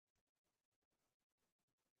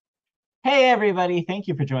Hey, everybody. Thank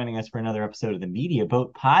you for joining us for another episode of the Media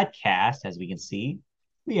Boat Podcast. As we can see,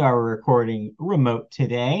 we are recording remote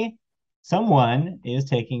today. Someone is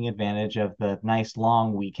taking advantage of the nice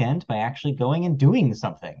long weekend by actually going and doing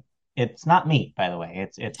something. It's not me, by the way.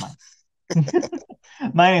 It's Mike.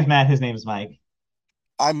 My name's Matt. His name is Mike.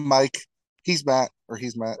 I'm Mike. He's Matt, or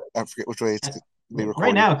he's Matt. I forget which way it's Uh, to be Right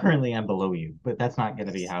recorded. now, currently, I'm below you, but that's not going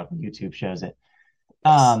to be Yes, how YouTube shows it.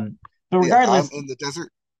 yes. Um, but Yeah, I'm regardless, in the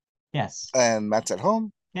desert yes, and Matt's at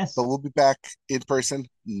home, yes. but we'll be back in person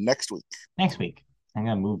next week. Next week. I'm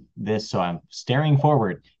going to move this so I'm staring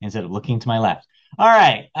forward instead of looking to my left. All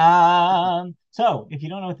right. So if you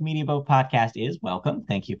don't know what the Media Boat podcast is, welcome.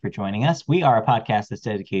 Thank you for joining us. We are a podcast that's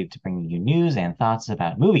dedicated to bringing you news and thoughts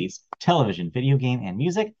about movies, television, video game, and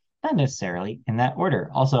music, not necessarily in that order.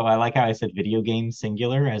 Also, I like how I said video game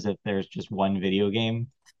singular as if there's just one video game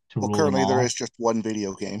to Well, rule them currently there all. is just one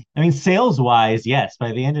video game. I mean, sales wise, yes,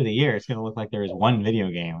 by the end of the year, it's going to look like there is one video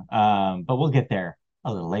game. But we'll get there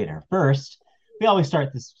a little later. First, we always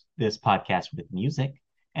start this podcast with music,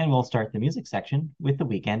 and we'll start the music section with the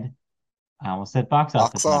weekend. I almost said box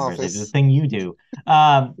Box office numbers. I did the office. thing you do. The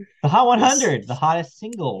Hot Yes. 100, the hottest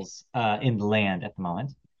singles in the land at the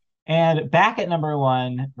moment. And back at number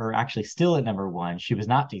one, or actually still at number one, she was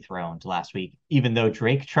not dethroned last week, even though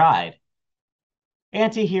Drake tried.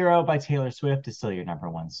 Anti-Hero by Taylor Swift is still your number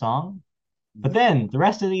one song. But Mhm. then the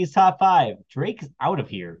rest of these top five, Drake's out of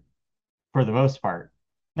here for the most part.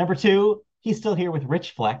 Number two, he's still here with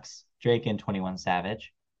Rich Flex, Drake and 21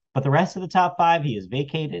 Savage. But the rest of the top five, he is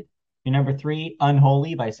vacated. Your number three,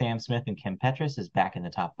 Unholy by Sam Smith and Kim Petras is back in the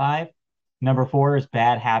top five. Number four is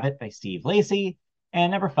Bad Habit by Steve Lacy.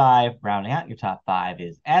 And number five, rounding out your top five,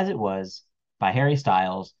 is As It Was by Harry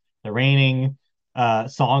Styles, the reigning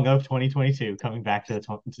song of 2022, coming back to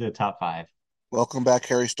the top five. Welcome back,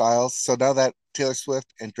 Harry Styles. So now that Taylor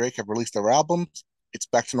Swift and Drake have released their albums, it's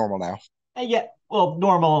back to normal now. And yeah, well,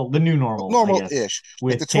 normal, the new normal, I guess, Normal-ish,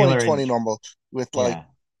 like the with Taylor and 2020 normal, with like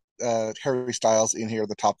yeah. Harry Styles in here,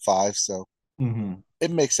 the top five. So Hmm.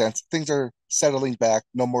 it makes sense. Things are settling back.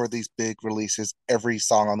 No more of these big releases. Every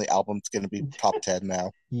song on the album's going to be top 10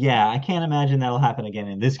 now. Yeah, I can't imagine that'll happen again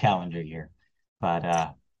in this calendar year,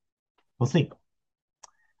 but we'll see.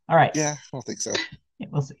 All right, Yeah, I don't think so. yeah,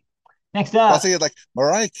 we'll see. Next But I'll up, say like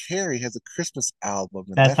Mariah Carey has a Christmas album,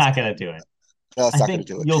 and that's that's not coming gonna do it. up. No, it's I not going think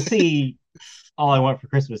to do you'll it. see All I Want for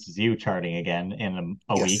Christmas Is You charting again in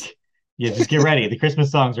a Yes. week. Yeah, just get ready. The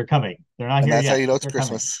Christmas songs are coming. They're not And here that's how yet, you know but it's they're coming.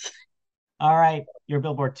 Christmas. All right, your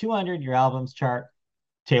Billboard 200, your albums chart.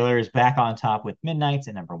 Taylor is back on top with Midnights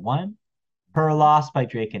at number one. Her Loss by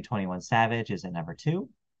Drake and 21 Savage is at number two.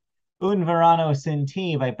 Un Verano Sin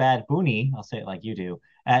Ti by Bad Bunny. I'll say it like you do.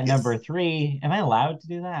 At number Yes. three, am I allowed to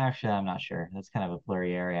do that? Actually, I'm not sure. That's kind of a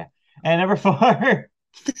blurry area. And number four,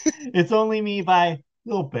 It's Only Me by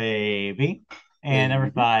Lil Baby. And number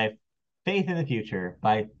Baby. five, Faith in the Future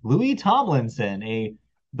by Louis Tomlinson,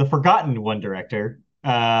 the forgotten One Director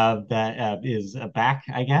that is back,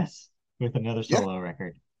 I guess, with another Yeah. solo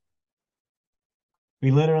record.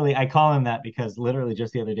 I call him that because literally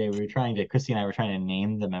just the other day Christy and I were trying to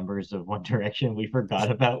name the members of One Direction. We forgot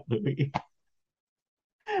about Louis.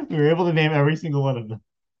 We were able to name every single one of them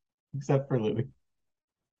except for Louis.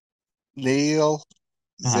 Neil,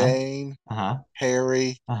 Uh-huh. Zayn, Uh-huh.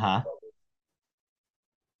 Harry, Uh-huh.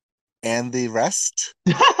 and the rest.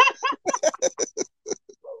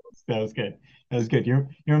 That was good. That was good. You're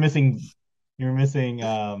missing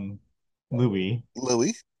Louis,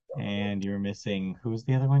 Louis. and you're missing who's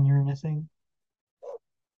the other one you were missing?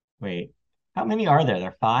 Wait. How many are there? There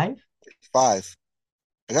are five? Five.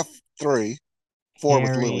 I got three. Four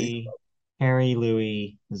with Louis. Harry, Harry,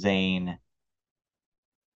 Louis, Zane.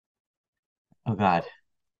 Oh God.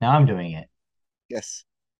 Now I'm doing it. Yes.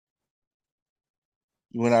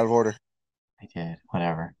 You went out of order. I did.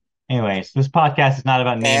 Whatever. Anyways, this podcast is not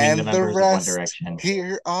about naming the And the members of One rest Direction.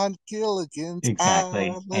 here on Gilligan's Exactly.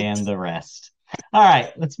 Island. And the rest. All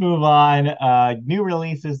right, let's move on. New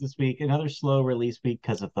releases this week. Another slow release week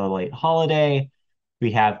because of the late holiday.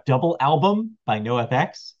 We have Double Album by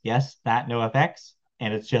NoFX. Yes, that NoFX.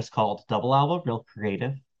 And it's just called Double Album, real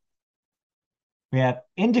creative. We have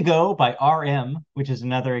Indigo by RM, which is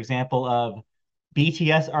another example of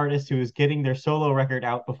BTS artist who is getting their solo record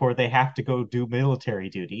out before they have to go do military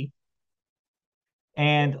duty.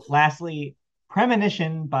 And lastly,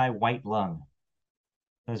 Premonition by White Lung.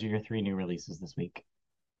 Those are your three new releases this week.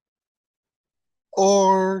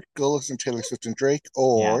 Or go listen to Taylor Swift and Drake. Yeah.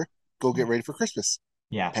 Or go get Yeah. ready for Christmas.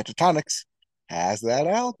 Yeah. Pentatonics has that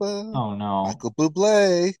album. Oh no. Michael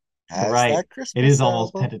Bublé You're has right. that It is Christmas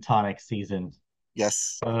almost album. pentatonic season.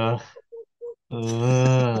 Yes. Ugh.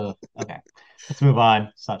 Ugh. Okay. Let's move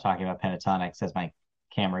on. Stop talking about Pentatonics as my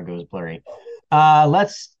camera goes blurry.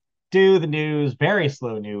 Let's do the news. Very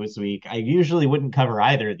slow news week. I usually wouldn't cover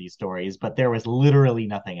either of these stories, but there was literally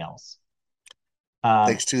nothing else. Um,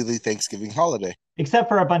 Thanks to the Thanksgiving holiday. except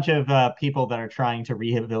for a bunch of people that are trying to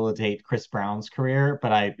rehabilitate Chris Brown's career,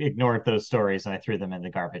 but I ignored those stories and I threw them in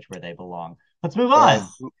the garbage where they belong. Let's move on.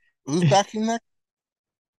 Who's backing that?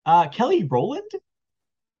 Kelly Rowland,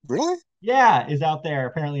 Really? yeah, is out there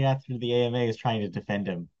apparently after the AMA is trying to defend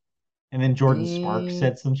him. And then Jordan Sparks Mm,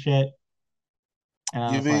 said some shit, and I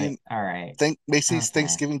you was like, mean all right, Macy's okay.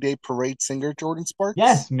 Thanksgiving Day Parade singer Jordan Sparks?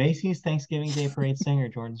 Yes, Macy's Thanksgiving Day Parade singer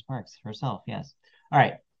Jordan Sparks herself. Yes. All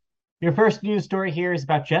right. Your first news story here is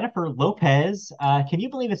about Jennifer Lopez. Can you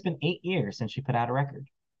believe it's been 8 years since she put out a record?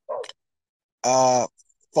 Uh,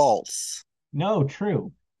 False. No,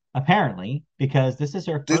 true. Apparently, because this is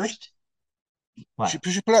her Did first. What? she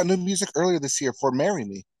put out new music earlier this year for "Marry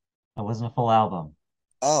Me"? It wasn't a full album.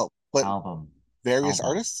 Oh, but Album. various Album.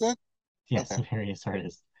 artists said Yes, okay. various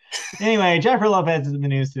artists. Anyway, Jennifer Lopez is in the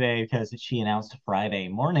news today because she announced Friday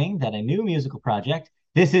morning that a new musical project,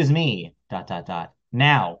 This Is Me,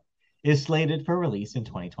 now, is slated for release in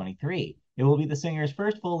 2023. It will be the singer's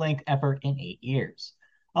first full-length effort in 8 years.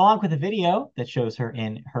 Along with a video that shows her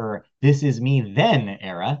in her This Is Me Then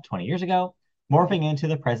era 20 years ago, morphing into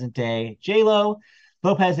the present day J-Lo,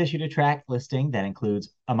 Lopez issued a track listing that includes,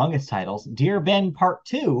 among its titles, Dear Ben Part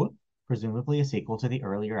 2, presumably a sequel to the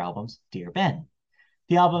earlier album's Dear Ben.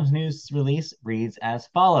 The album's news release reads as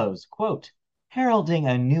follows, quote, heralding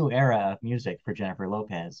a new era of music for Jennifer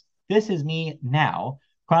Lopez. This Is Me Now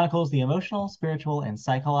chronicles the emotional, spiritual, and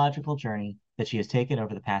psychological journey that she has taken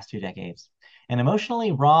over the past 2 decades. An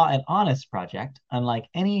emotionally raw and honest project, unlike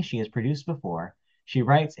any she has produced before, she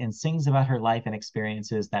writes and sings about her life and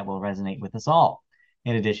experiences that will resonate with us all.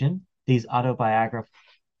 In addition, these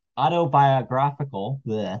autobiographical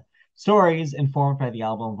bleh, stories informed by the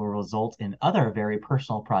album will result in other very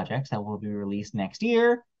personal projects that will be released next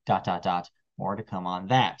year. Dot dot dot. More to come on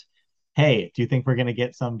that. Hey, do you think we're gonna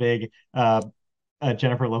get some big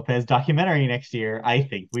Jennifer Lopez documentary next year? I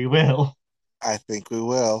think we will. I think we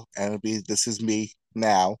will, and it'll be "This Is Me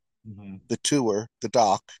Now," Mhm. the tour, the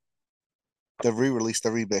doc, the re-release, the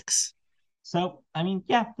remix. So, I mean,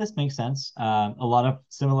 yeah, this makes sense. A lot of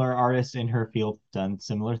similar artists in her field have done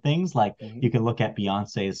similar things. Like Mhm. you can look at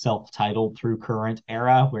Beyonce's self-titled Through Current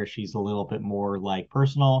era, where she's a little bit more like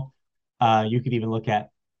personal. You could even look at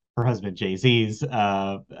her husband Jay-Z's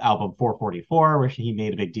album 444, where he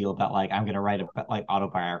made a big deal about like I'm gonna write like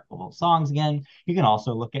autobiographical songs again. You can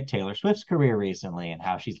also look at Taylor Swift's career recently and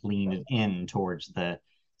how she's leaned in towards the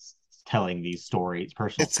telling these stories,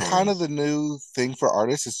 personal It's kind of stories. the new thing for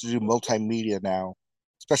artists is to do multimedia now,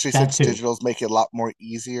 especially That since too. digital's make it a lot more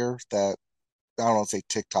easier. That I don't want to say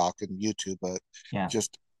TikTok and YouTube, but Yeah.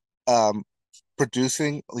 just um,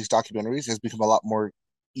 producing these documentaries has become a lot more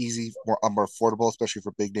easy, more affordable, especially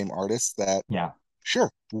for big name artists. That Yeah. sure,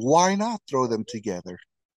 why not throw them together?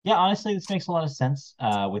 Yeah, honestly, this makes a lot of sense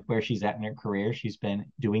with where she's at in her career. She's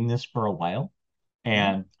been doing this for a while, Mhm.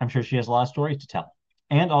 and I'm sure she has a lot of stories to tell.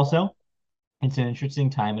 And also, it's an interesting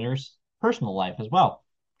time in her personal life as well.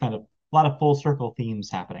 Kind of a lot of full circle themes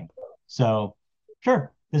happening. So,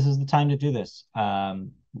 sure, this is the time to do this.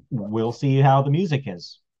 We'll see how the music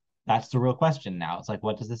is. That's the real question now. It's like,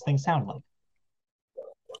 what does this thing sound like?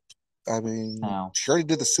 I mean, Now, she already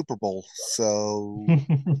did the Super Bowl, so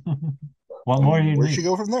what more do you where'd she need?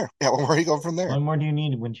 go from there? Yeah, well, where are you going from there? What more do you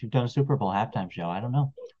need when you've done a Super Bowl halftime show? I don't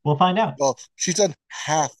know. We'll find out. Well, she's done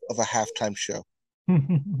half of a halftime show.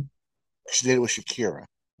 She did it with Shakira,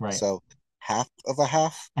 Right. so half of a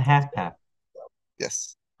half. A half half.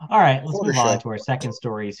 Yes, All right, let's quarter move on show. to our second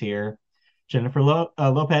stories here. Jennifer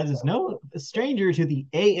Lopez is no stranger to the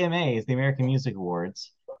AMAs, the American Music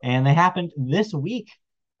Awards, and they happened this week,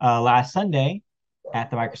 last Sunday, at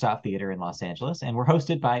the Microsoft Theater in Los Angeles, and were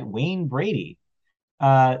hosted by Wayne Brady.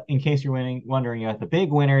 In case you're wondering about the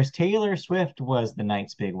big winners, Taylor Swift was the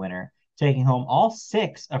night's big winner, taking home all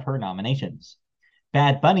six of her nominations.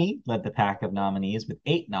 Bad Bunny led the pack of nominees with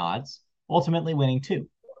 8 nods, ultimately winning two.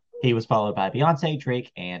 He was followed by Beyonce,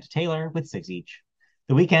 Drake, and Taylor with six each.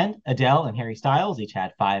 The Weeknd, Adele, and Harry Styles each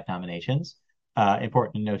had 5 nominations.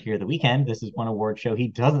 Important to note here, The Weeknd, this is one award show he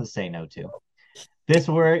doesn't say no to. This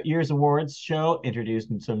year's awards show introduced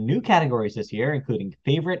some new categories this year, including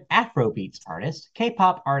favorite Afrobeats artist,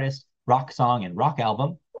 K-pop artist, rock song, and rock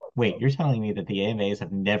album. Wait, you're telling me that the AMAs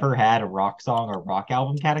have never had a rock song or rock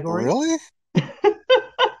album category? Really?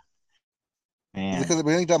 Man. Because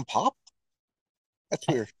we only done pop? That's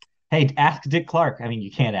weird. Hey, ask Dick Clark. I mean,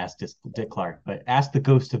 you can't ask Dick Clark, but ask the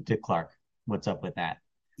ghost of Dick Clark. What's up with that?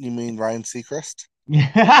 You mean Ryan Seacrest?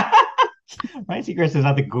 Ryan Seacrest is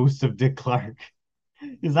not the ghost of Dick Clark.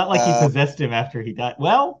 It's not like he Uh, possessed him after he died.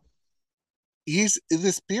 Well, he's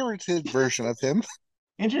the spirited version of him.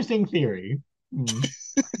 interesting theory. Hmm.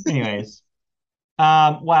 Anyways,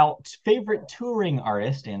 while favorite touring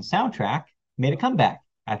artist and soundtrack made a comeback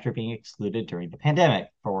after being excluded during the pandemic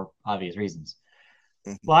for obvious reasons.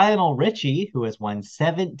 Mhm. Lionel Richie, who has won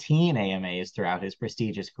 17 AMAs throughout his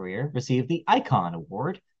prestigious career, received the Icon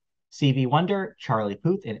Award. Stevie Wonder, Charlie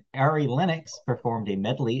Puth, and Ari Lennox performed a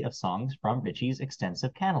medley of songs from Richie's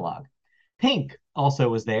extensive catalog. Pink also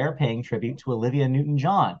was there, paying tribute to Olivia Newton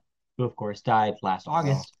John, who, of course, died last Oh,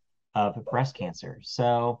 August of breast cancer.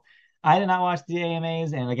 So I did not watch the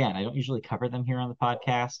AMAs. And again, I don't usually cover them here on the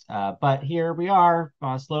podcast. But here we are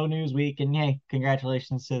on a slow news week. And hey,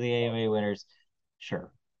 congratulations to the AMA winners. Sure.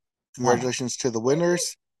 Why not? congratulations to the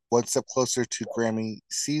winners. One step closer to Grammy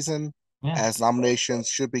season, Yeah. as nominations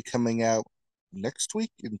should be coming out next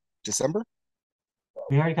week in December.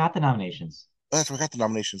 We already got the nominations. Oh, that's we got the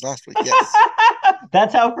nominations last week. Yes,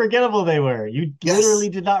 That's how forgettable they were. You literally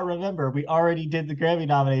yes, did not remember. We already did the Grammy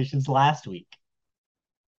nominations last week.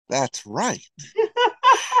 that's right.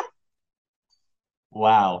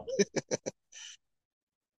 Wow.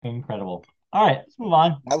 Incredible. All right, let's move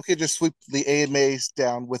on. Now we could just sweep the AMAs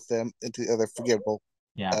down with them into the other forgettable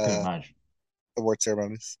Yeah, pretty uh, much. award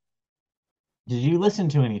ceremonies. Did you listen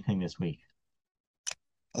to anything this week?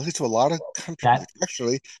 I listened to a lot of country music. That,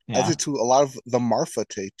 Actually, I yeah. listened to a lot of the Marfa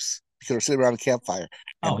tapes because we're sitting around a campfire.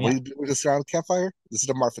 Oh, And what yeah. do you do with this around a campfire? This is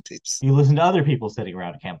the Marfa tapes. You listen to other people sitting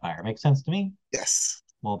around a campfire. Makes sense to me. Yes.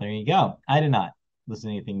 Well, there you go. I did not listen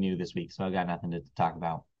to anything new this week, so I got nothing to talk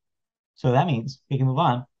about. So that means we can move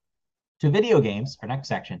on to video games, our next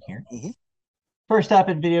section here. Hmm. First up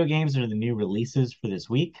in video games are the new releases for this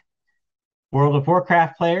week. World of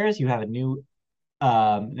Warcraft players, you have a new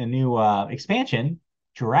expansion,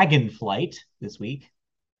 Dragonflight, this week,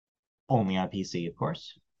 only on PC, of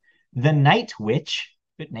course. The Night Witch,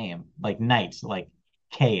 good name, like night, like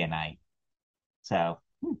K and I. So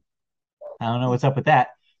I don't know what's up with that.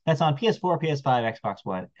 That's on PS4, PS5, Xbox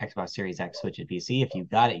One, Xbox Series X, Switch, and PC. If you've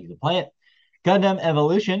got it, you can play it. Gundam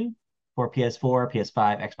Evolution for PS4,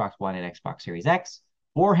 PS5, Xbox One, and Xbox Series X.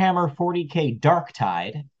 Warhammer 40k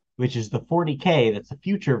Darktide, which is the 40k that's the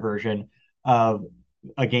future version of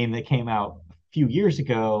a game that came out a few years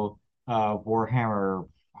ago. Warhammer,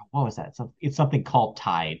 what was that? It's something called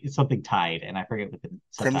Tide. It's something Tide, and I forget what the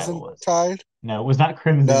subtitle Crimson was. Tide? No, it was not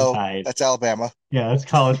Crimson No, Tide. that's Alabama. Yeah, that's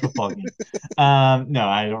college football game. No,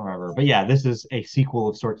 I don't remember. But yeah, this is a sequel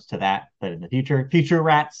of sorts to that, but in the future. Future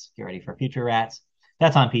Rats. Get ready for Future Rats.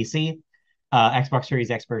 That's on PC. Xbox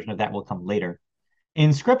Series X version of that will come later.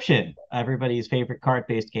 Inscription, everybody's favorite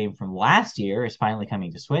card-based game from last year, is finally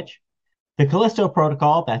coming to Switch. The Callisto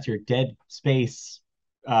Protocol, that's your Dead Space,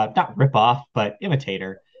 not ripoff, but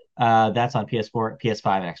imitator. That's on PS4,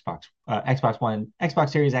 PS5, and Xbox One,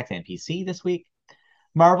 Xbox Series X, and PC this week.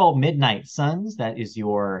 Marvel Midnight Suns, that is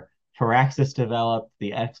your Firaxis developed,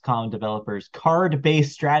 the XCOM developers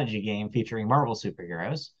card-based strategy game featuring Marvel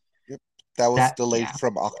superheroes. Yep. That was That, delayed yeah,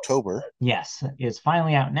 from October. yes, is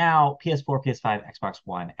finally out now. PS4, PS5, Xbox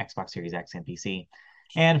One, Xbox Series X, and PC.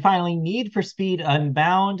 And finally, Need for Speed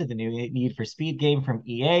Unbound, the new Need for Speed game from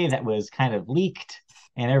EA that was kind of leaked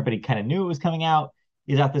and everybody kind of knew it was coming out,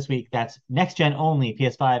 is out this week. That's next gen only,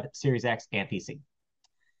 PS5, Series X, and PC.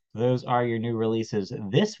 Those are your new releases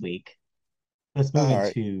this week. Let's move All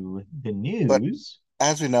right. into the But news.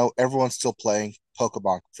 as we know, everyone's still playing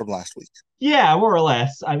Pokemon from last week. Yeah, more or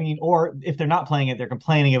less. I mean, or if they're not playing it, they're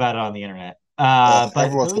complaining about it on the internet. But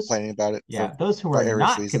Everyone's those, complaining about it for yeah, those who are various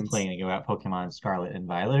not reasons. complaining about Pokemon Scarlet and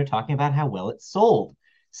Violet are talking about how well it sold.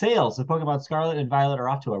 Sales of Pokemon Scarlet and Violet are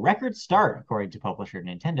off to a record start, according to publisher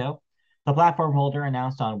Nintendo. The platform holder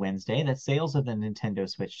announced on Wednesday that sales of the Nintendo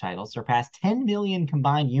Switch titles surpassed 10 million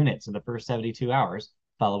combined units in the first 72 hours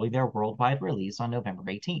following their worldwide release on November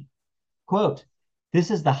 18th. Quote,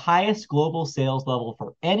 this is the highest global sales level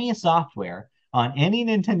for any software on any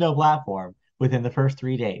Nintendo platform within the first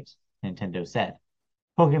 3 days, Nintendo said.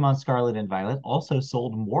 Pokemon Scarlet and Violet also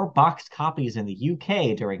sold more boxed copies in the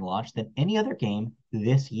UK during launch than any other game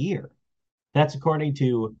this year. That's according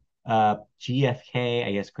to GFK,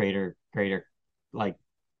 I guess greater like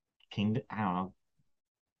King, I don't know,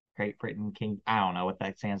 Great Britain King, I don't know what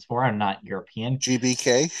that stands for. I'm not European.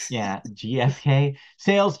 GBK. Yeah, GFK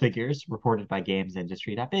sales figures reported by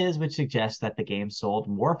GamesIndustry.biz, which suggests that the game sold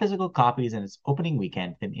more physical copies in its opening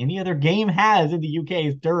weekend than any other game has in the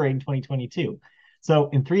UK during 2022. So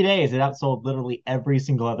in 3 days, it outsold literally every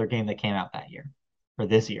single other game that came out that year or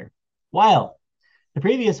this year. Wild. The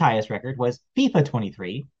previous highest record was FIFA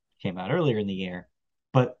 23, came out earlier in the year,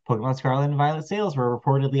 but Pokemon Scarlet and Violet sales were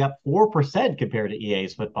reportedly up 4% compared to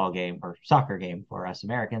EA's football game or soccer game for us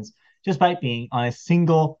Americans, despite being on a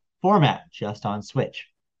single format, just on Switch.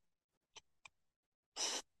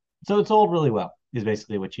 So it sold really well, is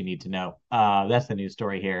basically what you need to know. That's the news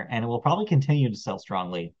story here, and it will probably continue to sell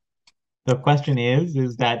strongly. The question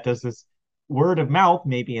is that does this word of mouth,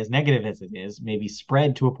 maybe as negative as it is, maybe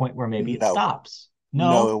spread to a point where maybe it No, stops?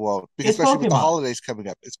 no, No, it won't. Because it's especially with the Pokemon. holidays coming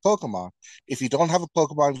up, it's Pokemon. If you don't have a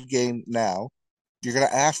Pokemon game now, you're gonna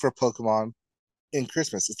ask for Pokemon in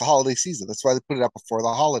Christmas. It's the holiday season. That's why they put it up before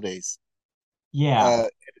the holidays. Yeah,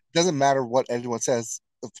 It doesn't matter what anyone says.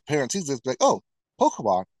 If the parent sees it, it's like, oh,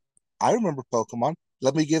 Pokemon. I remember Pokemon.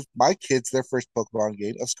 Let me give my kids their first Pokemon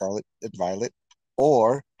game of Scarlet and Violet.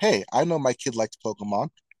 Or, hey, I know my kid likes Pokemon.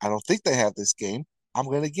 I don't think they have this game. I'm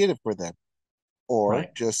going to get it for them. Or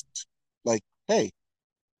right. just like, hey,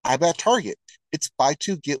 I'm at Target. It's buy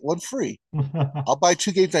two, get one free. I'll buy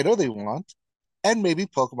two games I know they want, and maybe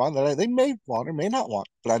Pokemon that they may want or may not want.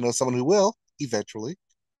 But I know someone who will eventually.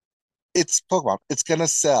 It's Pokemon. It's going to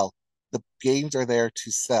sell. The games are there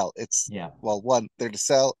to sell. It's, Yeah. well, one, they're to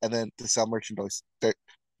sell, and then to sell merchandise. They're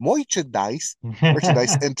merchandise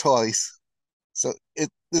and toys. So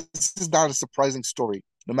this is not a surprising story,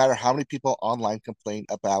 no matter how many people online complain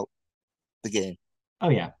about the game, Oh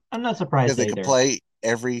yeah, I'm not because surprised they could either. play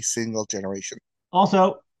every single generation.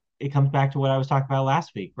 Also, it comes back to what I was talking about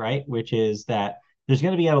last week, right? Which is that there's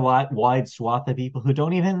going to be a lot wide swath of people who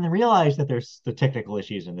don't even realize that there's the technical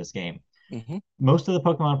issues in this game. Hmm. Most of the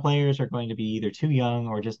Pokemon players are going to be either too young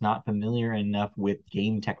or just not familiar enough with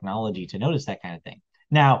game technology to notice that kind of thing.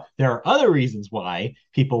 Now, there are other reasons why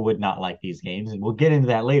people would not like these games, and we'll get into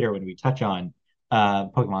that later when we touch on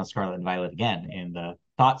Pokemon Scarlet and Violet again in the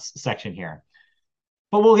thoughts section here.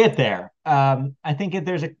 But we'll get there. I think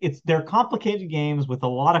they're complicated games with a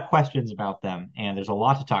lot of questions about them, and there's a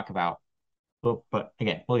lot to talk about. But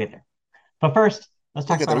again, we'll get there. But first, let's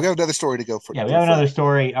We'll talk get there. We about got another story to go yeah, we through have another first.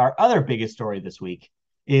 story. Our other biggest story this week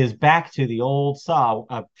is back to the old saw.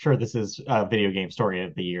 I'm sure this is a video game story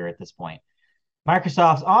of the year at this point.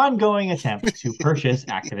 Microsoft's ongoing attempt to purchase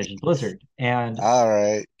Activision Blizzard. And All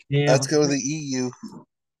right, they let's have go to the EU.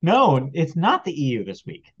 no, it's not the EU this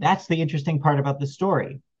week. That's the interesting part about the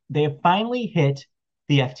story. They have finally hit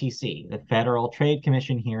the FTC, the Federal Trade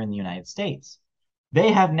Commission here in the United States.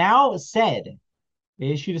 They have now said, they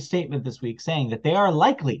issued a statement this week saying that they are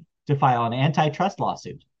likely to file an antitrust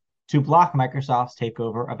lawsuit to block Microsoft's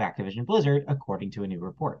takeover of Activision Blizzard, according to a new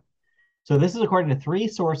report. So, this is according to three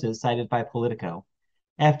sources cited by Politico.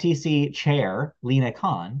 FTC chair Lena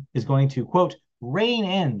Khan is going to, quote, rein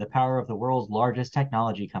in the power of the world's largest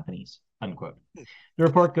technology companies, unquote. The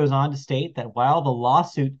report goes on to state that while the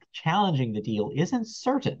lawsuit challenging the deal isn't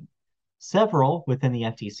certain, several within the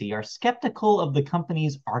FTC are skeptical of the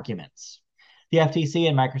company's arguments. The FTC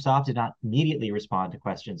and Microsoft did not immediately respond to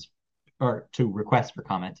questions or to requests for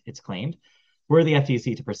comment, it's claimed. Were the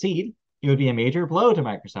FTC to proceed, it would be a major blow to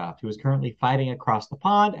Microsoft, who is currently fighting across the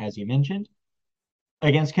pond, as you mentioned,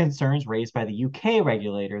 against concerns raised by the UK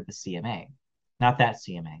regulator, the CMA. Not that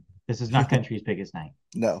CMA. This is not country's biggest night.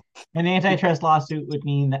 No. An antitrust lawsuit would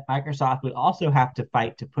mean that Microsoft would also have to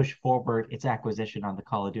fight to push forward its acquisition on the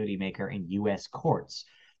Call of Duty maker in US courts.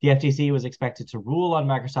 The FTC was expected to rule on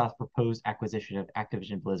Microsoft's proposed acquisition of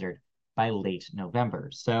Activision Blizzard by late November.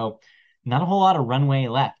 So, not a whole lot of runway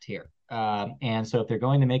left here. And so, if they're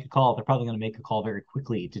going to make a call, they're probably going to make a call very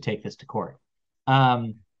quickly to take this to court.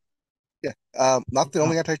 Um, Yeah. Not the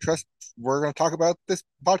only antitrust we're going to talk about this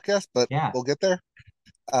podcast, but yeah, we'll get there.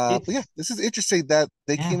 But yeah, it's this is interesting that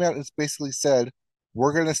they yeah, came out and basically said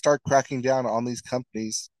we're going to start cracking down on these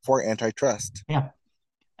companies for antitrust. yeah.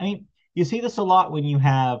 I mean, you see this a lot when you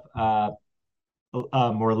have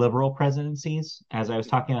more liberal presidencies. As I was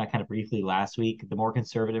talking about kind of briefly last week, the more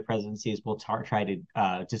conservative presidencies will try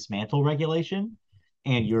to dismantle regulation,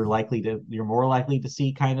 and you're more likely to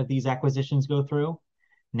see kind of these acquisitions go through.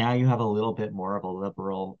 Now you have a little bit more of a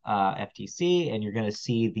liberal FTC, and you're going to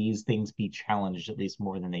see these things be challenged at least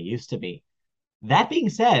more than they used to be. That being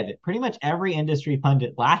said, pretty much every industry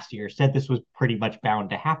pundit last year said this was pretty much bound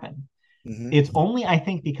to happen. Hmm. It's only, I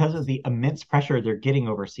think, because of the immense pressure they're getting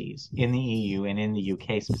overseas in the EU and in the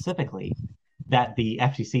UK specifically, that the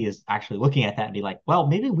FTC is actually looking at that and be like, well,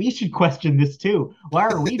 maybe we should question this too. Why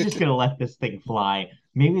are we just going to let this thing fly?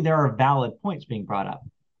 Maybe there are valid points being brought up.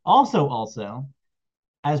 Also,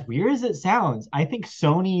 as weird as it sounds, I think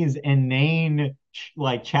Sony's inane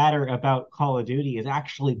like chatter about Call of Duty is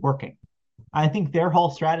actually working. I think their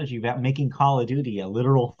whole strategy about making Call of Duty a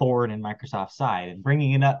literal thorn in Microsoft's side and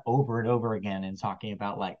bringing it up over and over again and talking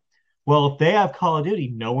about like, well, if they have Call of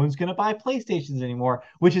Duty, no one's going to buy PlayStations anymore,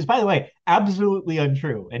 which is, by the way, absolutely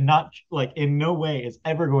untrue and not like in no way is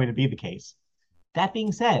ever going to be the case. That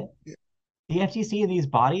being said, the FTC and these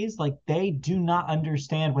bodies, like they do not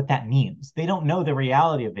understand what that means. They don't know the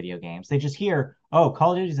reality of video games. They just hear, oh,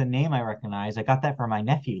 Call of Duty is a name I recognize. I got that for my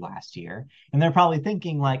nephew last year. And they're probably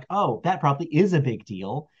thinking, like, oh, that probably is a big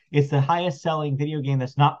deal. It's the highest selling video game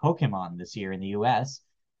that's not Pokemon this year in the US.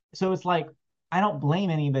 So it's like, I don't blame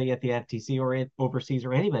anybody at the FTC or overseas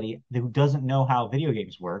or anybody who doesn't know how video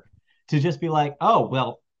games work to just be like, oh,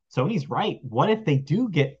 well, Sony's right. What if they do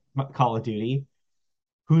get Call of Duty?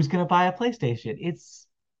 Who's going to buy a PlayStation? It's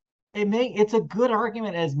a good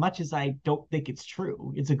argument as much as I don't think it's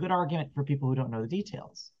true. It's a good argument for people who don't know the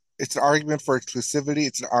details. It's an argument for exclusivity.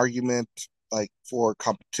 It's an argument like for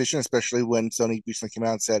competition, especially when Sony recently came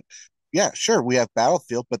out and said, "Yeah, sure, we have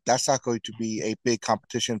Battlefield, but that's not going to be a big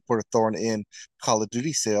competition for a thorn in Call of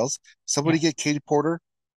Duty sales." Somebody Yeah. get Katie Porter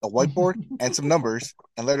a whiteboard and some numbers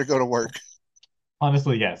and let her go to work.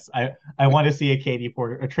 Honestly, yes. I want to see a Katie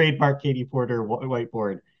Porter, a trademark Katie Porter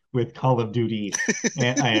whiteboard with Call of Duty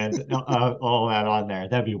and all that on there.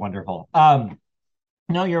 That'd be wonderful.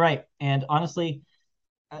 No, you're right. And honestly,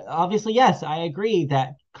 obviously, yes, I agree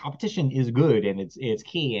that competition is good and it's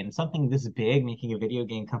key. And something this big, making a video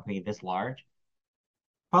game company this large,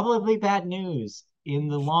 probably bad news in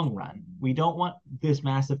the long run. We don't want this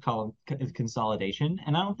massive consolidation,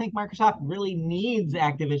 and I don't think Microsoft really needs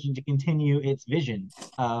Activision to continue its vision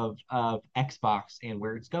of Xbox and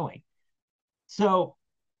where it's going. So,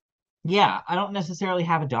 yeah, I don't necessarily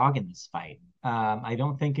have a dog in this fight. I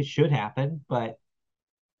don't think it should happen, but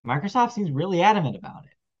Microsoft seems really adamant about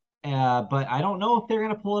it. But I don't know if they're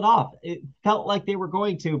going to pull it off. It felt like they were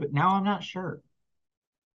going to, but now I'm not sure.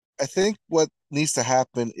 I think what needs to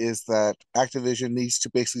happen is that Activision needs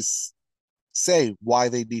to basically say why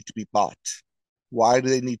they need to be bought. Why do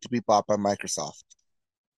they need to be bought by Microsoft?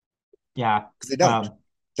 Yeah, Because they don't.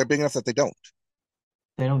 They're big enough that they don't.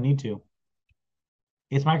 they don't need to.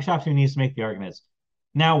 It's Microsoft who needs to make the arguments.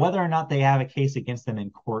 Now, whether or not they have a case against them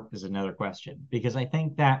in court is another question, because I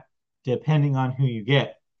think that depending on who you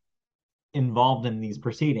get involved in these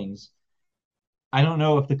proceedings, I don't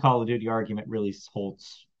know if the Call of Duty argument really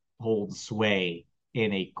holds sway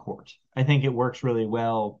in a court. I think it works really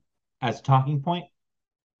well as a talking point,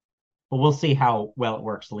 but we'll see how well it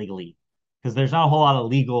works legally, because there's not a whole lot of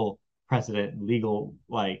legal precedent, legal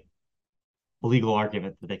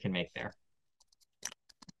argument that they can make there.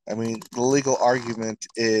 I mean, the legal argument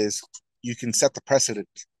is you can set the precedent.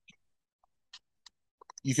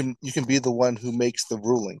 You can be the one who makes the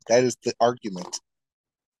ruling. That is the argument.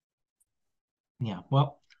 Yeah,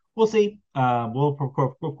 well, we'll see. We'll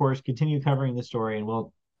of course continue covering the story, and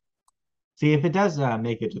we'll see if it does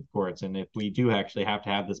make it to the courts, and if we do actually have to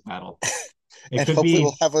have this battle. It And could hopefully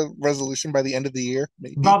we'll be have a resolution by the end of the year,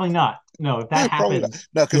 maybe. probably not. No, if that Probably not. happens,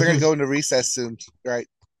 No, because they're this going to go is into recess soon, right?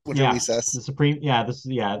 Winter yeah, recess. the Supreme. Yeah, this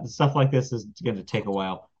yeah, stuff like this is going to take a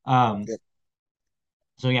while. Yep.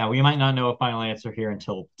 So yeah, we might not know a final answer here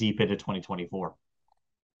until deep into 2024,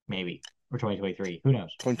 maybe, or 2023. Who knows?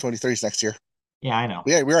 2023 is next year. Yeah, I know.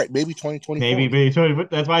 Yeah, we're right. Maybe 2024. Maybe 20,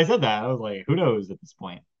 that's why I said that. I was like, who knows at this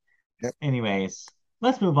point? Yep. Anyways,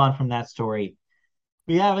 let's move on from that story.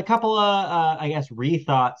 We have a couple of, I guess,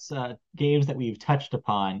 rethoughts games that we've touched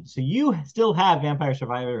upon. So you still have Vampire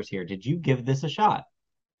Survivors here. Did you give this a shot?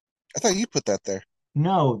 I thought you put that there.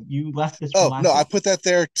 No, you left this from Oh, last no, I week. put that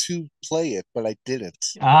there to play it, but I didn't.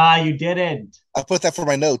 Ah, you didn't. I put that for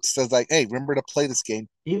my notes. I was like, hey, remember to play this game.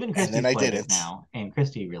 Even And then Christy's I played it didn't. now, and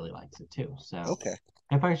Christy really likes it too. So Okay.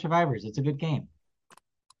 Vampire Survivors, it's a good game.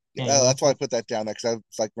 Yeah, you That's want why I to, put that down there because I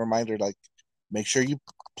was like, reminder, like, make sure you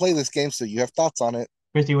play this game so you have thoughts on it.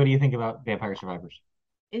 Christy, what do you think about Vampire Survivors?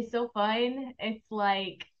 It's so fun. It's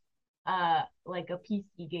like a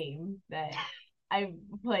PC game that I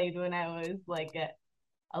played when I was like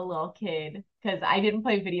a little kid because I didn't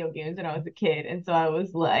play video games when I was a kid, and so I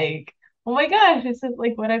was like, oh my gosh, this is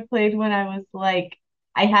like what I played when I was like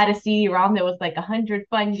I had a CD-ROM that was like 100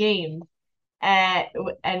 fun games, and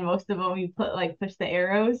most of them you put like push the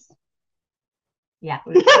arrows. Yeah, it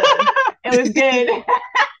was good. It was good.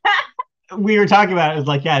 We were talking about it, was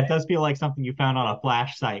like, yeah, it does feel like something you found on a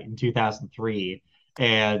Flash site in 2003,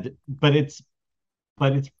 and but it's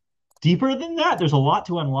deeper than that. There's a lot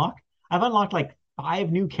to unlock. I've unlocked like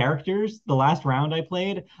five new characters the last round I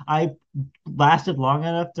played. I lasted long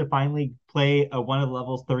enough to finally play one of the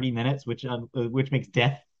levels 30 minutes, which makes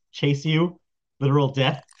death chase you, literal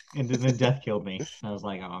death, and then death killed me. I was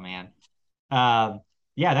like, oh man. Yeah,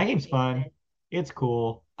 that game's fun. It's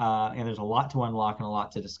cool. And there's a lot to unlock and a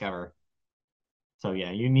lot to discover. So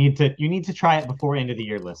yeah, you need to try it before end of the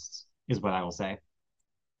year lists, is what I will say.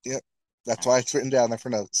 Yep. That's All why right. it's written down there for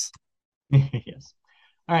notes. Yes.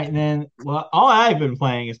 All right, and then well, all I've been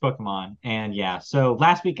playing is Pokemon, and yeah. So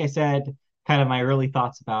last week I said kind of my early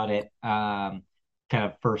thoughts about it, kind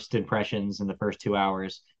of first impressions in the first 2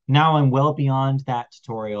 hours. Now I'm well beyond that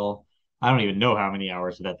tutorial. I don't even know how many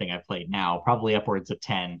hours of that thing I've played now. Probably upwards of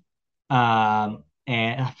 10. And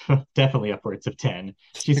definitely upwards of 10.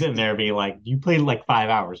 She's sitting there being like, "You played like 5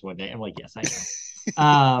 hours one day." I'm like, "Yes, I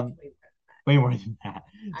know." Way more than that.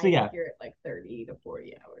 So I yeah, think you're at like 30 to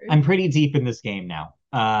 40 hours. I'm pretty deep in this game now.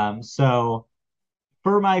 So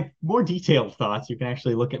for my more detailed thoughts, you can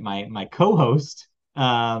actually look at my co-host.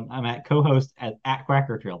 I'm at co-host at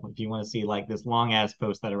Quacker Drill. If you want to see like this long ass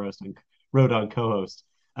post that I wrote on co-host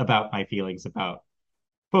about my feelings about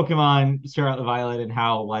Pokemon Scarlet and Violet and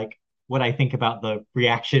how like what I think about the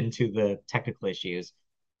reaction to the technical issues.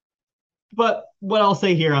 But what I'll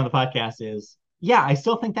say here on the podcast is, yeah, I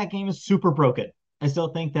still think that game is super broken. I still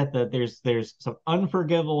think that there's some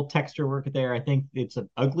unforgivable texture work there. I think it's an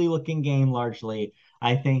ugly looking game largely.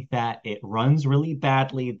 I think that it runs really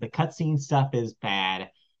badly. The cutscene stuff is bad.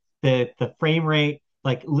 The frame rate,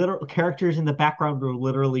 like literal characters in the background will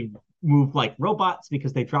literally move like robots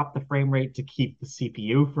because they drop the frame rate to keep the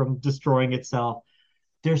CPU from destroying itself.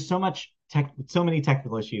 There's so many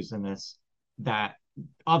technical issues in this that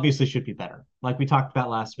obviously should be better. Like we talked about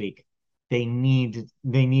last week, they needed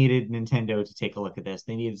Nintendo to take a look at this.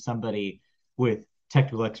 They needed somebody with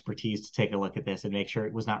technical expertise to take a look at this and make sure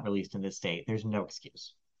it was not released in this state. There's no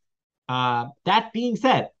excuse. That being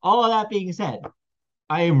said, all of that being said,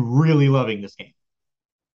 I am really loving this game.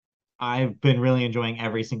 I've been really enjoying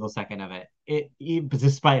every single second of it.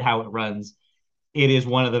 Despite how it runs, it is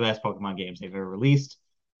one of the best Pokemon games they've ever released.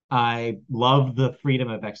 I love the freedom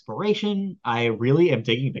of exploration. I really am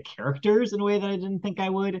digging the characters in a way that I didn't think I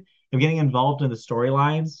would. I'm getting involved in the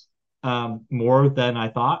storylines more than I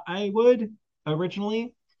thought I would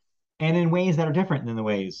originally, and in ways that are different than the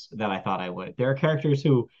ways that I thought I would. There are characters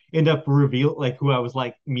who end up revealed, like who I was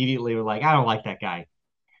like immediately like, I don't like that guy.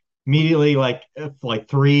 Immediately, like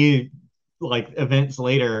three like events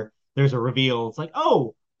later, there's a reveal. It's like,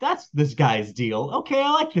 oh, that's this guy's deal. Okay,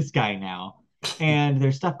 I like this guy now. And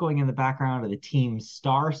there's stuff going in the background of the Team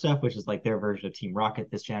Star stuff, which is like their version of Team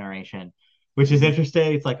Rocket this generation, which is Mhm.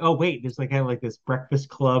 interesting. It's like, oh wait, there's like kind of like this Breakfast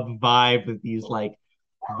Club vibe with these like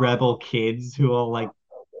rebel kids who all like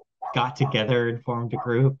got together and formed a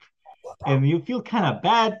group, and you feel kind of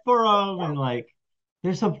bad for them, and like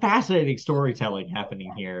there's some fascinating storytelling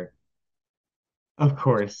happening here, of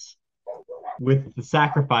course, with the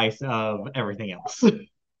sacrifice of everything else.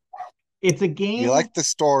 It's a You game. like the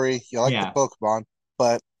story, you like the Yeah. Pokemon,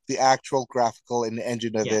 but the actual graphical and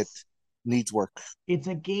engine of it Yes. needs work. It's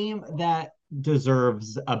a game that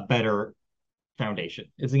deserves a better foundation.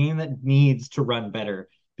 It's a game that needs to run better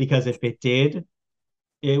because if it did,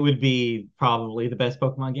 it would be probably the best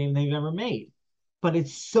Pokemon game they've ever made. But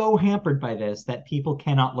it's so hampered by this that people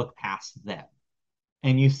cannot look past them.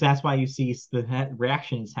 And that's why you see the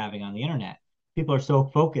reactions having on the internet. People are so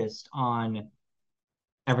focused on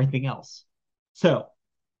everything else. So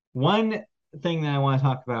one thing that I want to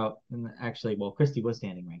talk about, and actually, well, Christy was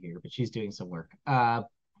standing right here, but she's doing some work. That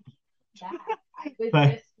was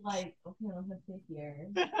But just like, okay, let's sit here.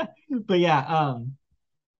 but yeah,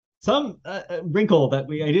 some wrinkle that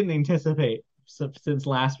I didn't anticipate since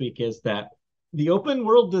last week is that the open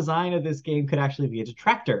world design of this game could actually be a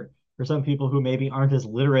detractor for some people who maybe aren't as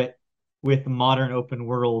literate with modern open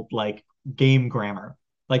world like game grammar.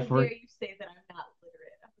 How Like dare for you say that I'm not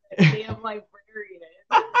literate? I'm a damn librarian.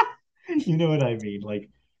 you know what I mean. Like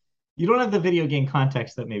you don't have the video game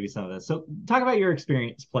context that maybe some of this. So talk about your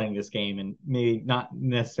experience playing this game and maybe not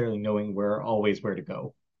necessarily knowing where to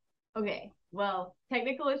go. Okay, well,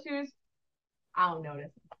 technical issues, I don't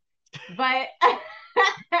notice. But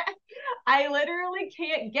I literally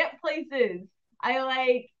can't get places. I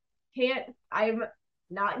like can't, I'm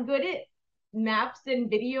not good at maps in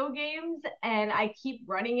video games, and I keep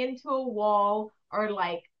running into a wall, or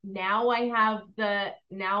like now I have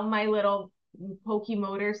now my little pokey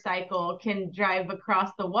motorcycle can drive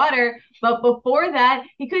across the water, but before that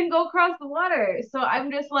he couldn't go across the water. So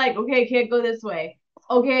I'm just like, okay, I can't go this way.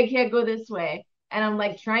 Okay, I can't go this way. And I'm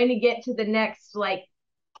like trying to get to the next like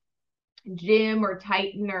gym or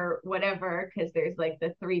Titan or whatever, because there's like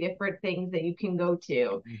the three different things that you can go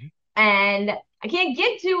to. Mhm. And I can't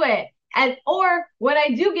get to it. And or when I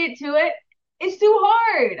do get to it, it's too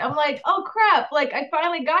hard. I'm like, oh crap, like I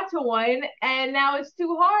finally got to one and now it's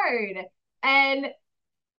too hard. And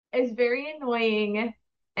it's very annoying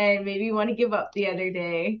and made me want to give up the other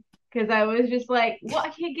day because I was just like, well, I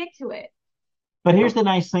can't get to it. But here's the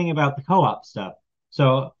nice thing about the co-op stuff.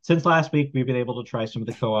 So since last week, we've been able to try some of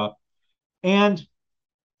the co-op, and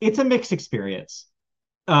it's a mixed experience.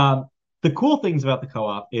 Um, the cool things about the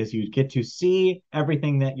co-op is you get to see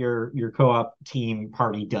everything that your co-op team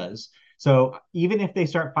party does. So even if they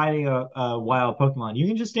start fighting a wild Pokemon, you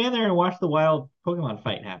can just stand there and watch the wild Pokemon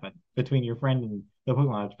fight happen between your friend and the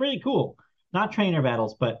Pokemon. It's pretty cool. Not trainer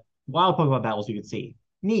battles, but wild Pokemon battles you can see.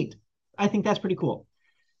 Neat. I think that's pretty cool.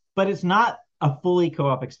 But it's not a fully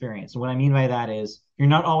co-op experience. And what I mean by that is you're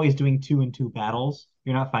not always doing 2-and-2 battles.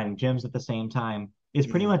 You're not fighting gyms at the same time. It's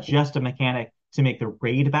pretty much just a mechanic to make the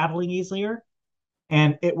raid battling easier.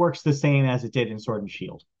 And it works the same as it did in Sword and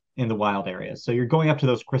Shield in the wild areas. So you're going up to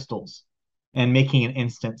those crystals and making an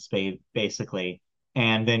instant spade, basically.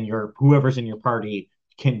 And then your whoever's in your party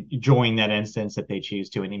can join that instance if they choose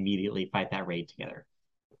to and immediately fight that raid together.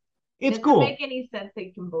 It's Doesn't cool. make any sense they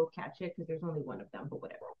can both catch it because there's only one of them, but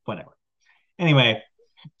whatever. Whatever. Anyway,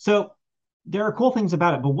 so there are cool things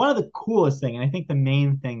about it, but one of the coolest thing, and I think the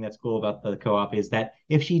main thing that's cool about the co-op is that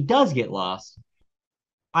if she does get lost,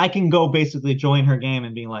 I can go basically join her game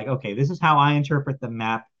and be like, okay, this is how I interpret the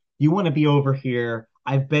map. You want to be over here.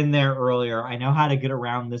 I've been there earlier. I know how to get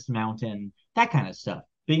around this mountain, that kind of stuff.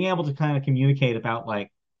 Being able to kind of communicate about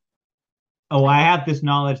like, oh, I have this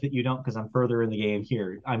knowledge that you don't because I'm further in the game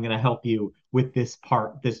here. I'm going to help you with this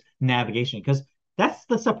part, this navigation. Because that's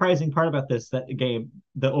the surprising part about this that game,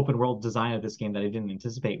 the open world design of this game that I didn't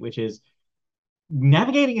anticipate, which is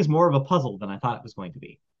navigating is more of a puzzle than I thought it was going to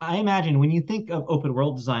be. I imagine when you think of open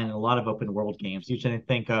world design in a lot of open world games, you tend to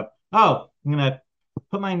think of, oh, I'm going to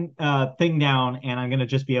put my thing down and I'm going to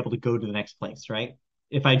just be able to go to the next place, right?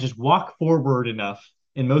 If I just walk forward enough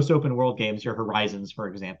in most open world games, your Horizons, for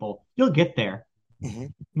example, you'll get there. Mm-hmm.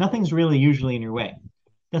 Nothing's really usually in your way.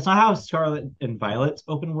 That's not how Scarlet and Violet's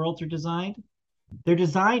open worlds are designed. They're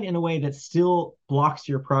designed in a way that still blocks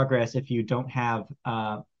your progress if you don't have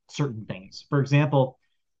certain things. For example,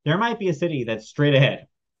 there might be a city that's straight ahead,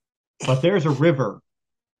 but there's a river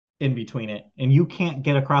in between it, and you can't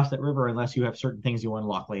get across that river unless you have certain things you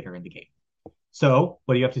unlock later in the game. So,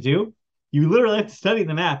 what do you have to do? You literally have to study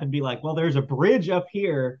the map and be like, well, there's a bridge up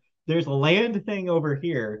here, there's a land thing over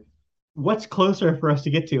here. What's closer for us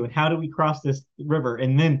to get to, and how do we cross this river?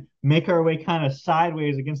 And then make our way kind of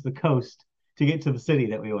sideways against the coast to get to the city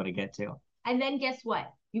that we want to get to. And then guess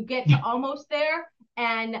what? You get to almost there,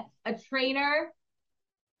 and a trainer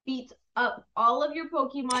beats up all of your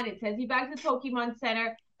Pokemon. It sends you back to the Pokemon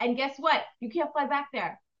Center. And guess what? You can't fly back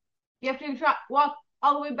there. You have to walk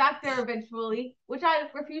all the way back there eventually, which I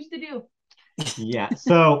refuse to do. Yeah.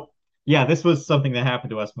 So yeah, this was something that happened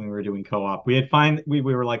to us when we were doing co-op. We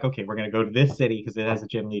were like, okay, we're gonna go to this city because it has a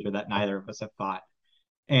gym leader that neither of us have fought.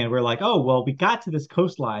 And we're like, oh, well, we got to this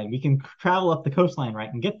coastline. We can travel up the coastline,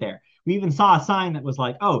 right, and get there. We even saw a sign that was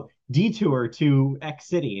like, oh, detour to X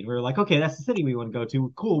city. And we were like, okay, that's the city we want to go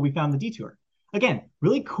to. Cool, we found the detour. Again,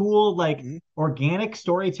 really cool, like organic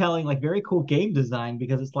storytelling, like very cool game design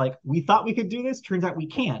because it's like, we thought we could do this. Turns out we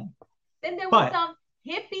can. Then there was some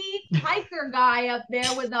hippie hiker guy up there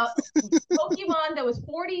with a Pokemon that was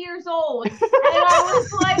 40 years old. And I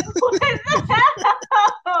was like, what the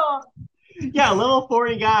hell? Yeah, level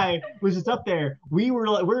 40 guy was just up there. I'm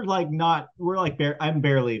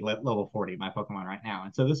barely level 40 my Pokemon right now.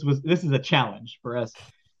 And so this is a challenge for us.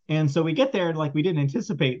 And so we get there and like we didn't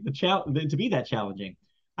anticipate to be that challenging.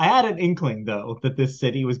 I had an inkling though that this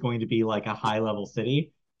city was going to be like a high level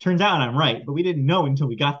city. Turns out I'm right, but we didn't know until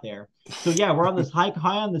we got there. So yeah, we're on this high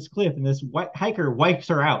on this cliff and this hiker wipes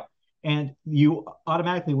her out. And you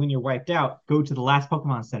automatically, when you're wiped out, go to the last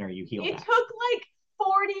Pokemon Center you heal. It took like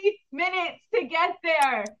 40 minutes to get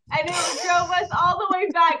there, and it drove us all the way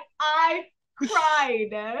back. I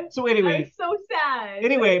cried. So anyway, I was so sad.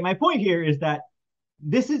 Anyway, my point here is that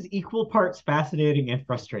this is equal parts fascinating and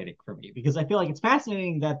frustrating for me because I feel like it's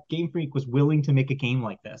fascinating that Game Freak was willing to make a game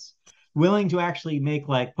like this, willing to actually make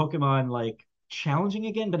like Pokemon like challenging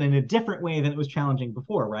again, but in a different way than it was challenging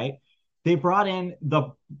before, right? They brought in the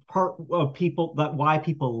part of people that why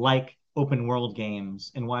people like open world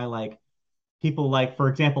games and why like people like, for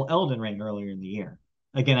example, Elden Ring earlier in the year.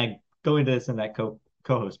 Again, I go into this in that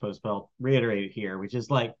co-host post, but I'll reiterate it here, which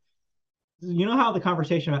is like, you know how the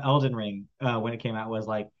conversation about Elden Ring when it came out was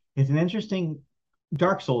like, it's an interesting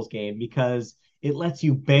Dark Souls game because it lets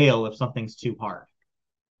you bail if something's too hard.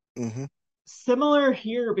 Mm-hmm. Similar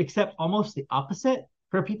here, except almost the opposite.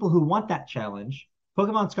 For people who want that challenge,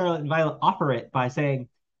 Pokemon Scarlet and Violet offer it by saying,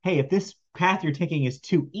 hey, if this path you're taking is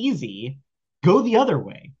too easy, go the other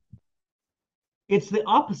way. It's the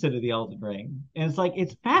opposite of the Elden Ring. And it's like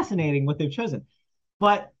it's fascinating what they've chosen.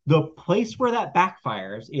 But the place where that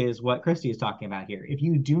backfires is what Christy is talking about here. If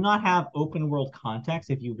you do not have open world context,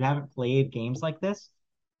 if you haven't played games like this,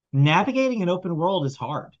 navigating an open world is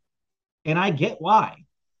hard. And I get why.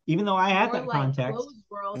 Even though I had More that like context. closed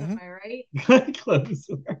world, Mhm. am I right? Close.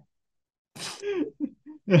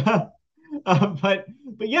 Yeah. But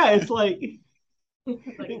yeah, it's like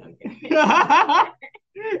Like,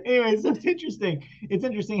 anyway, so it's interesting. It's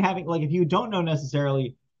interesting having like if you don't know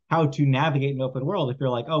necessarily how to navigate an open world, if you're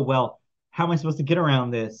like, oh well, how am I supposed to get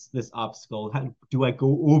around this obstacle? How do I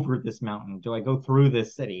go over this mountain? Do I go through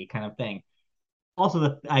this city? Kind of thing. Also,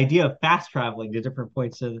 the idea of fast traveling to different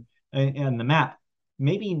points of in the map,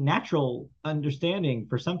 maybe natural understanding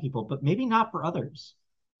for some people, but maybe not for others.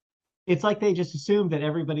 It's like they just assumed that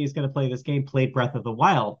everybody's going to play this game played Breath of the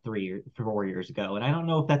Wild 4 years ago, and I don't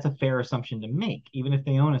know if that's a fair assumption to make, even if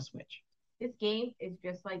they own a Switch. this game is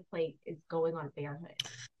just like play is going on Bearhood.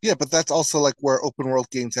 Yeah, but that's also like where open world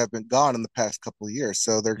games have been gone in the past couple of years.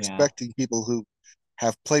 So they're Yeah, expecting people who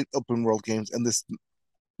have played open world games, and this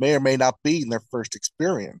may or may not be in their first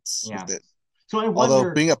experience with yeah. it. So I Although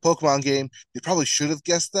wonder, being a Pokemon game, they probably should have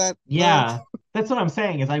guessed that, though. yeah, that's what I'm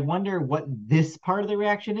saying. Is I wonder what this part of the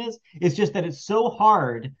reaction is. It's just that it's so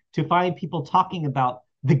hard to find people talking about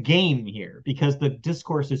the game here because the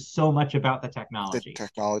discourse is so much about the The technology.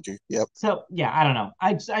 technology. Yep. So yeah, I don't know.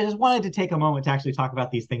 I just wanted to take a moment to actually talk about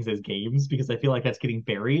these things as games because I feel like that's getting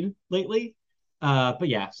buried lately. But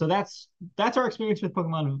yeah, so that's our experience with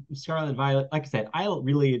Pokemon Scarlet and Violet. Like I said, I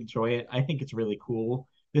really enjoy it. I think it's really cool.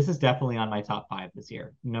 This is definitely on my top 5 this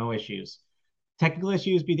year. No issues. Technical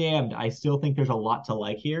issues be damned. I still think there's a lot to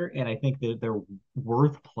like here, and I think that they're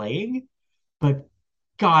worth playing. But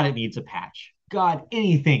God, it needs a patch. God,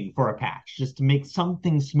 anything for a patch just to make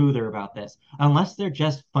something smoother about this. Unless they're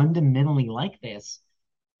just fundamentally like this,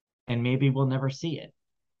 and maybe we'll never see it.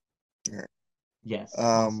 Yeah. Yes.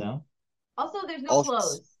 Um. Also, Also, there's no Also,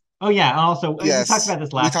 clothes. oh yeah. Also, we talked yes, about this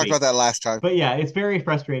we last talked about week, that last time. but yeah, it's very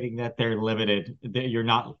frustrating that they're limited. That you're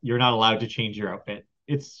not allowed to change your outfit.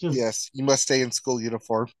 It's just Yes, you must stay in school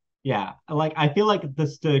uniform. yeah. Like I feel like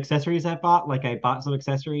the accessories I bought, like I bought some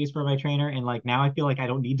accessories for my trainer, and like now I feel like I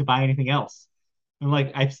don't need to buy anything else. I'm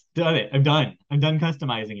like, I've done it. I'm done. I'm done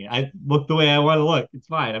customizing it. I look the way I want to look. It's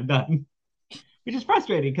fine. I'm done. Which is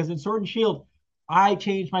frustrating because in Sword and Shield, I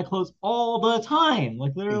change my clothes all the time,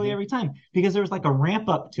 like literally Hmm. every time, because there was like a ramp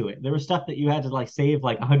up to it. There was stuff that you had to like save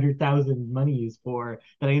like 100,000 monies for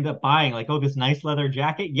that I ended up buying. Like, oh, this nice leather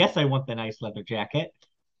jacket. Yes, I want the nice leather jacket.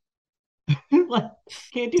 Like,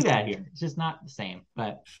 can't do that here. It's just not the same.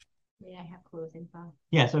 But May I have closing thoughts?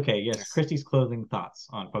 yes, okay, yes. Yes. Christie's closing thoughts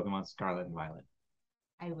on Pokemon Scarlet and Violet.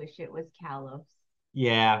 I wish it was Kalos.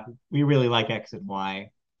 Yeah, we really like X and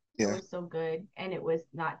Y. It Yeah. was so good, and it was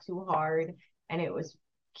not too hard, and it was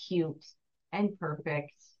cute and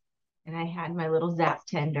perfect. And I had my little Zap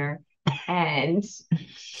Tender, and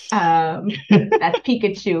that's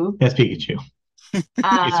Pikachu. That's Pikachu, in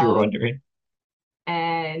case you were Um, wondering.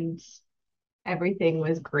 and everything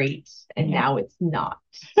was great, and Yeah. now it's not.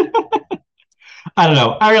 I don't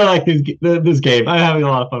know. I really like this game. I'm having a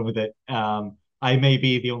lot of fun with it. I may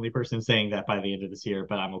be the only person saying that by the end of this year,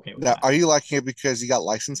 but I'm okay with Now, that. are you liking it because you got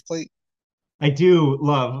license plate? I do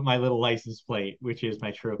love my little license plate, which is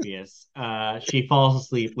my Tropius. She falls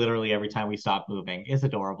asleep literally every time we stop moving. It's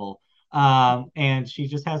adorable. And she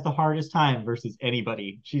just has the hardest time versus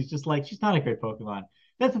anybody. She's just like, she's not a good Pokemon.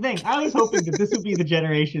 That's the thing. I was hoping that this would be the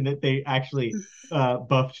generation that they actually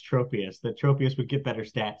buffed Tropius, that Tropius would get better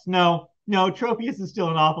stats. No, no, Tropius is still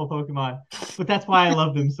an awful Pokemon, but that's why I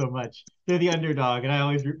love them so much. They're the underdog, and I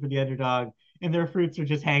always root for the underdog. And their fruits are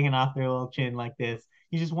just hanging off their little chin like this.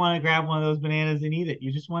 You just want to grab one of those bananas and eat it.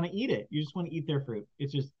 You just want to eat it. You just want to eat their fruit.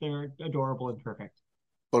 It's just they're adorable and perfect.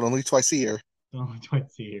 But only twice a year. Only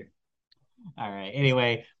twice a year. All right.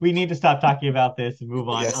 Anyway, we need to stop talking about this and move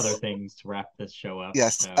on to other Yes. things to wrap this show up.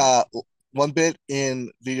 Yes. So One bit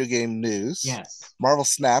in video game news. yes, Marvel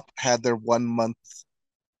Snap had their 1 month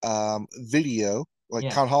video, like yeah,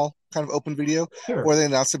 town hall kind of open video, sure, where they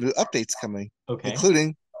announced some new updates coming, okay,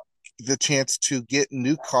 including the chance to get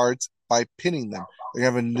new cards by pinning them. They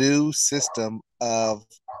have a new system of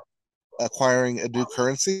acquiring a new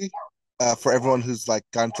currency for everyone who's like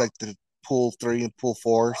gone to like the pool 3 and pool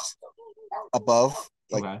 4s above,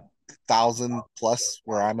 like okay, 1,000 plus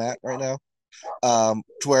where I'm at right now.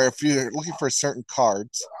 To where if you're looking for certain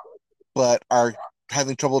cards but are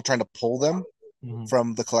having trouble trying to pull them mhm.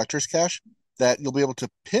 from the collector's cache, that you'll be able to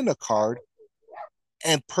pin a card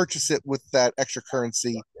and purchase it with that extra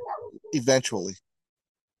currency eventually.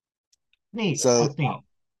 Neat. So That's neat.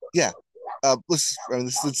 yeah, this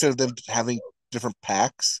is instead of them having different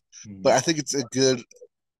packs, but Mhm. I think it's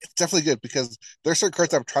definitely good because there are certain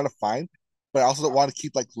cards I'm trying to find, but I also don't want to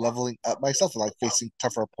keep like leveling up myself and like facing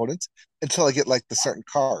tougher opponents until I get like the certain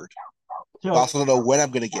card. But I So also don't know when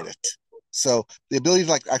I'm going to get it. So the ability to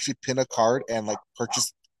like actually pin a card and like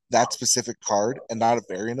purchase that specific card and not a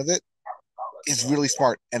variant of it is really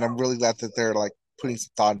smart, and I'm really glad that they're like putting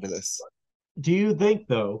some thought into this. do you think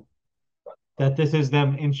though that this is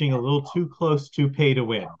them inching a little too close to pay to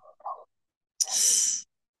win?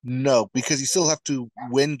 No, because you still have to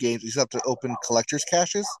win games. You still have to open collector's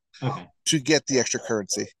caches Okay. to get the extra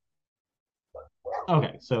currency.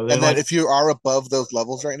 Okay. So they're And then like, if you are above those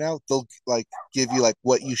levels right now, they'll like give you like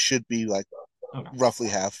what you should be like okay. roughly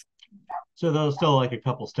have. So they're still like a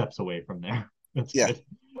couple steps away from there. That's Yeah, good.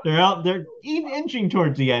 They're out, they're inching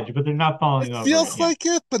towards the edge, but they're not it falling over it. feels Yeah. like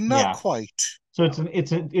it, but not Yeah. quite. So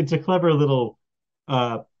it's a clever little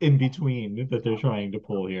in between that they're trying to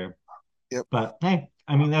pull here. Yep. But hey,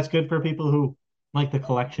 I mean that's good for people who like the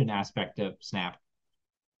collection aspect of Snap.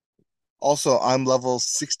 Also, I'm level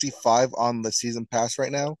 65 on the season pass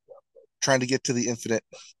right now, trying to get to the infinite,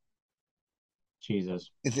 Jesus.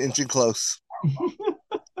 inching close.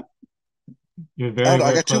 You're I don't very, know. I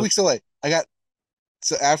very got 2 weeks close. away. I got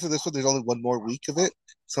so after this one, there's only one more week of it.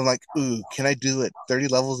 So I'm like, ooh, can I do it? 30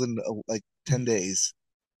 levels in like 10 days,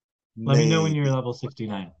 Let me know when you're maybe. level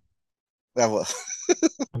 69. That will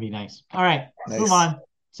That'd be nice. All right, let's move nice. on.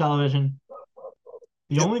 Television.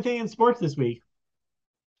 The Yep, only thing in sports this week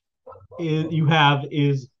is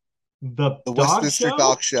the the dog Westminster show.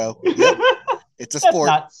 Dog Show. Yep, it's a That's sport.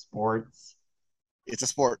 not sports. It's a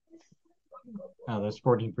sport. Oh, they're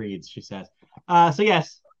sporting breeds, she says. So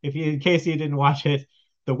yes, if you in case you didn't watch it,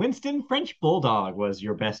 the Winston French Bulldog was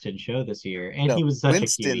your best in show this year, and No, he was such a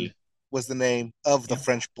Winston cutie. was the name of the Yep.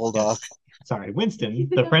 French Bulldog. Yes. Sorry, Winston, He's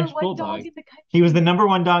the the number French one dog Bulldog. in the He was the country. number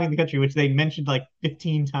one dog in the country, which they mentioned like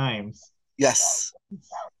 15 times. Yes,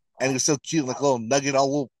 and he was so cute, like a little nugget, all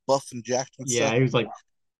little buff and jacked and Yeah, stuff. he was like,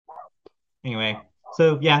 anyway.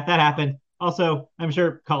 So yeah, that happened. Also, I'm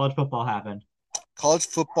sure college football happened. College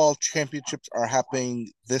football championships are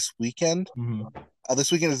happening this weekend. Mm-hmm.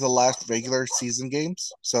 This weekend is the last regular season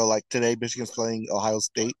games. So like today, Michigan's playing Ohio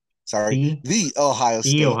State. Sorry, The the Ohio the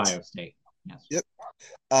State. Ohio State. Yes. Yep.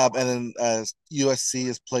 And then USC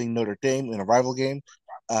is playing Notre Dame in a rival game.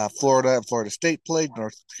 Florida and Florida State played.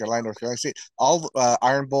 North Carolina State. All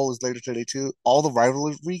Iron Bowl is later today too. All the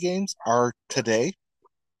rivalry games are today,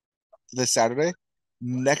 this Saturday.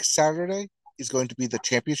 Next Saturday is going to be the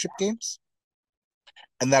championship games,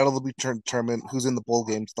 and that'll be determine who's in the bowl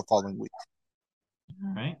games the following week.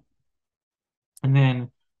 All right. And then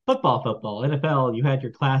football, NFL, you had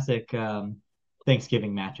your classic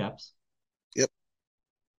Thanksgiving matchups. Yep.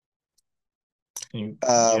 You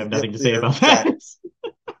have nothing Yep. to say They're about that.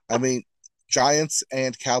 I mean, Giants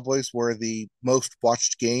and Cowboys were the most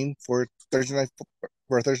watched game for a Thursday night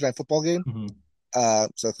football game. Mhm.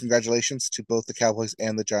 So congratulations to both the Cowboys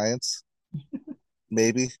and the Giants.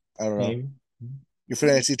 Maybe, I don't know. Maybe. Your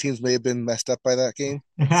fantasy teams may have been messed up by that game.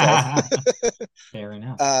 So, Fair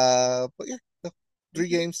enough. but yeah, no, 3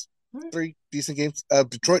 games, 3 decent games.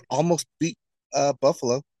 Detroit almost beat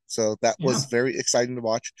Buffalo, so that Yeah. was very exciting to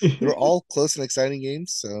watch. They were all close and exciting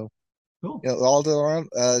games. So, Cool. all around,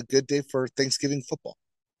 a good day for Thanksgiving football.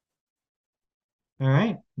 All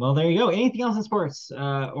right. Well, there you go. Anything else in sports,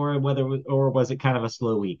 or was it kind of a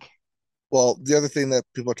slow week? Well, the other thing that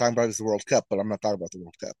people are talking about is the World Cup, but I'm not talking about the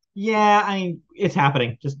World Cup. Yeah, I mean, it's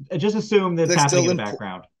happening. Just assume that it's They're happening still in the in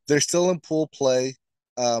background. they're still in pool play.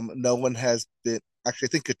 No one has been actually.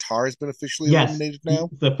 I think Qatar has been officially Yes, eliminated now.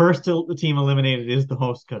 the first team eliminated is the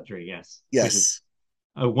host country. Yes, which is Yes.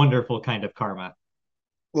 a wonderful kind of karma.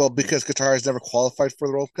 Well, because Qatar has never qualified for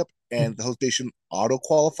the World Cup, and the host nation auto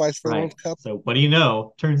qualifies for the Right. World Cup. So what do you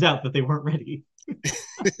know? Turns out that they weren't ready.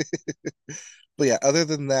 But yeah, other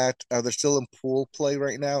than that, they're still in pool play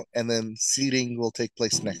right now, and then seeding will take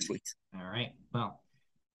place next week. All right. Well,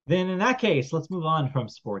 then in that case, let's move on from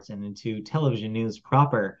sports and into television news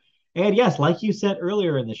proper. And yes, like you said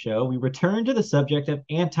earlier in the show, we return to the subject of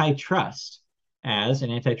antitrust, as an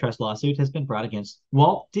antitrust lawsuit has been brought against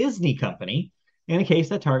Walt Disney Company in a case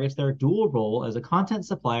that targets their dual role as a content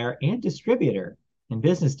supplier and distributor in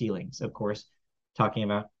business dealings, of course, talking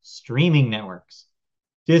about streaming networks.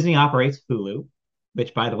 Disney operates Hulu,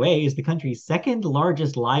 which, by the way, is the country's second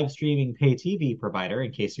largest live streaming pay TV provider,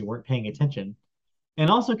 in case you weren't paying attention, and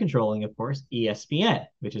also controlling, of course, ESPN,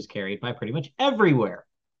 which is carried by pretty much everywhere.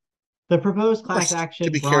 The proposed class Forced to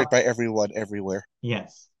action be carried brought, by everyone everywhere.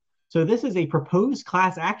 yes. So this is a proposed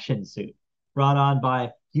class action suit brought on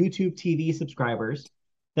by YouTube TV subscribers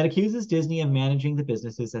that accuses Disney of managing the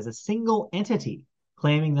businesses as a single entity,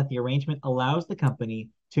 claiming that the arrangement allows the company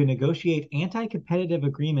to negotiate anti-competitive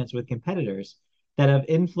agreements with competitors that have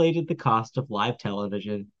inflated the cost of live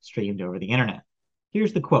television streamed over the internet.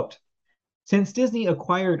 Here's the quote. Since Disney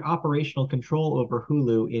acquired operational control over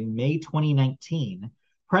Hulu in May 2019,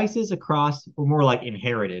 prices across, or more like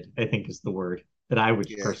inherited, I think is the word that I would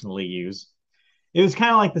Yeah. personally use. It was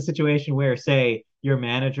kind of like the situation where, say, your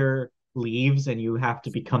manager leaves and you have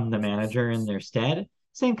to become the manager in their stead.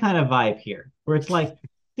 Same kind of vibe here, where it's like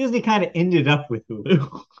Disney kind of ended up with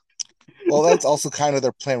Hulu. Well, that's also kind of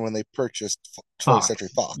their plan when they purchased 20th Century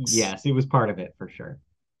Fox. Fox. Yes, it was part of it for sure.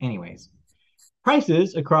 Anyways,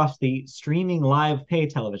 prices across the streaming live pay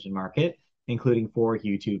television market, including for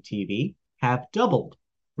YouTube TV, have doubled,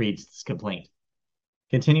 reads this complaint.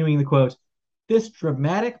 Continuing the quote, this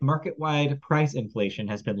dramatic market-wide price inflation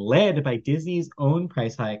has been led by Disney's own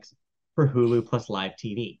price hikes for Hulu plus live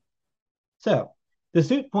TV. So, the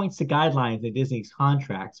suit points to guidelines in Disney's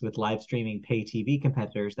contracts with live streaming pay TV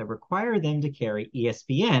competitors that require them to carry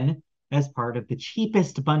ESPN as part of the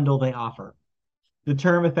cheapest bundle they offer. The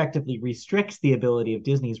term effectively restricts the ability of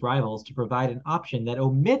Disney's rivals to provide an option that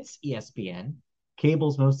omits ESPN,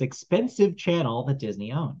 cable's most expensive channel that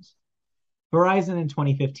Disney owns. Verizon in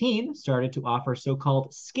 2015 started to offer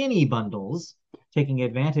so-called skinny bundles, taking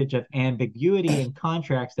advantage of ambiguity in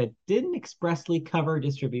contracts that didn't expressly cover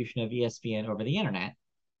distribution of ESPN over the internet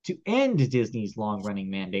to end Disney's long-running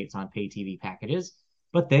mandates on pay TV packages,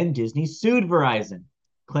 but then Disney sued Verizon,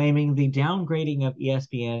 claiming the downgrading of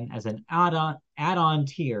ESPN as an add-on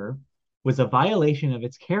tier was a violation of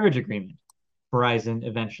its carriage agreement. Verizon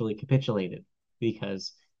eventually capitulated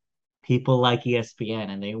because people like ESPN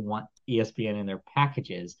and they want ESPN in their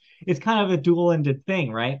packages. It's kind of a dual-ended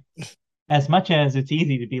thing, right? As much as it's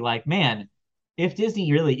easy to be like, man, if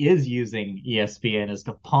Disney really is using ESPN as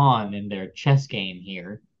the pawn in their chess game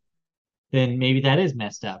here, then maybe that is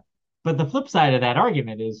messed up. But the flip side of that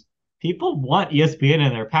argument is people want ESPN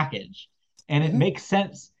in their package, and it Mm-hmm. makes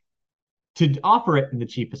sense to offer it in the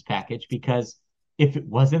cheapest package because if it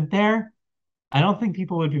wasn't there, I don't think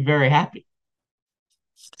people would be very happy.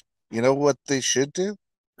 You know what they should do?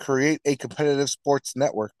 Create a competitive sports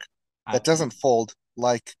network I, that doesn't fold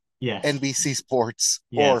like yes, NBC Sports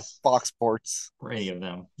or yes, Fox Sports for any of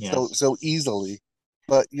them, so yes. so easily.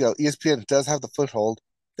 But ESPN does have the foothold.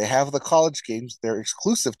 They have the college games. They're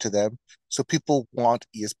exclusive to them. So people want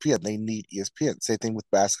ESPN. They need ESPN. Same thing with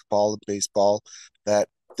basketball and baseball, that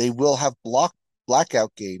they will have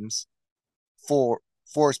blackout games for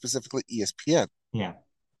specifically ESPN. Yeah.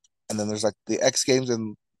 And then there's like the X Games,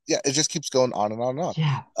 and yeah, it just keeps going on and on and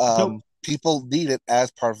Yeah. on. So, People need it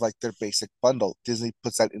as part of like their basic bundle. Disney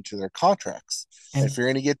puts that into their contracts. And if and you're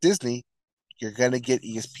going to get Disney, you're going to get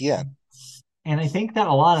ESPN. and I think that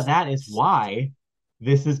a lot of that is why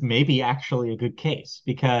this is maybe actually a good case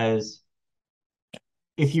because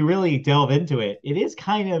if you really delve into it, it is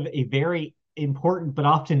kind of a very important but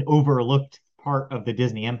often overlooked part of the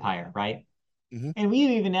Disney empire, right? Mm-hmm. And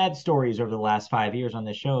we've even had stories over the last 5 years on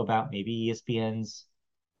this show about maybe ESPN's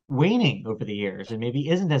waning over the years and maybe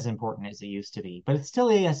isn't as important as it used to be, but it's still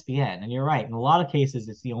ESPN. And you're right. In a lot of cases,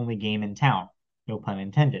 it's the only game in town, no pun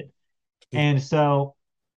intended. And so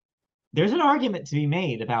there's an argument to be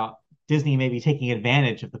made about Disney maybe taking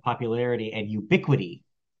advantage of the popularity and ubiquity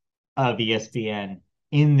of ESPN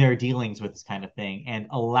in their dealings with this kind of thing and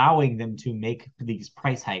allowing them to make these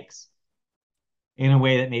price hikes in a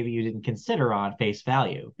way that maybe you didn't consider on face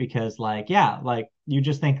value. Because, like, yeah, like you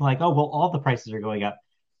just think, like, oh, well, all the prices are going up.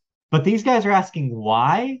 But these guys are asking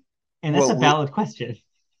why. And that's a Well, valid question.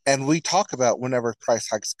 we talk about whenever price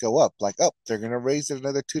hikes go up, like, oh, they're going to raise it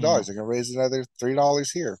another Yeah. $2. They're going to raise another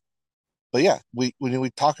 $3 here. But yeah, when we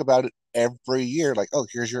talk about it every year, like, oh,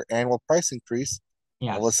 here's your annual price increase.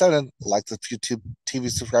 Yeah. All of a sudden, like the YouTube TV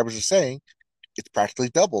subscribers are saying, it's practically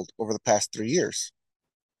doubled over the past 3 years.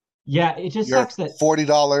 Yeah. It just Your sucks that,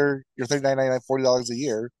 your $39.99, $40 a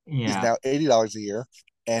year is yeah. now $80 a year.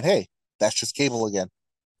 And hey, that's just cable again.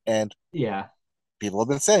 And Yeah. people have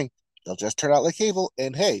been saying they'll just turn out like cable.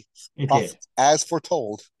 And hey, It did. profits as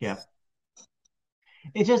foretold. Yeah.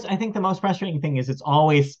 It just, I think the most frustrating thing is it's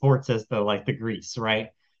always sports as the grease, right?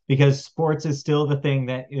 Because sports is still the thing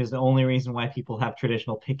that is the only reason why people have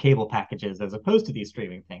traditional cable packages as opposed to these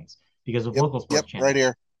streaming things because of Yep, local sports yep, right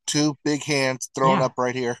channels. here. Two big hands thrown Yeah. up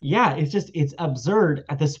right here. Yeah, it's absurd.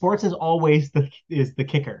 The sports is always the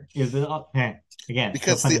kicker. Is the again, no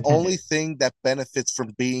Because pun the only intended. thing that benefits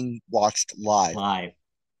from being watched live. Live.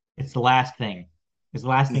 It's the last thing. It's the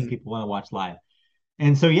last thing Mhm. people want to watch live.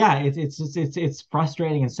 And so yeah, it's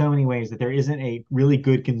frustrating in so many ways that there isn't a really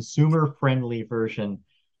good consumer friendly version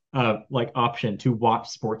like option to watch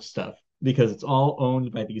sports stuff because it's all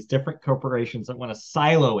owned by these different corporations that want to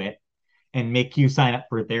silo it and make you sign up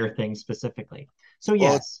for their thing specifically. So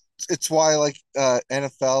Well, yes, it's why like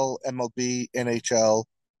NFL, MLB, NHL,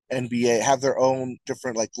 NBA have their own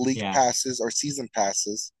different like league yeah, passes or season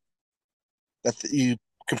passes that you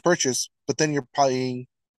can purchase, but then you're paying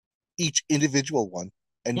each individual one,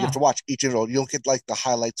 and you have yeah. to watch each individual. You don't get like the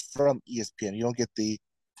highlights from ESPN. You don't get the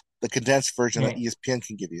condensed version that Right. ESPN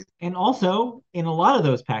can give you. And also, in a lot of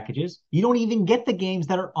those packages, you don't even get the games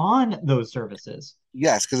that are on those services.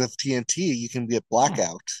 Yes, because of TNT, you can get Yeah.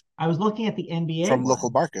 blackout I was looking at the NBA from local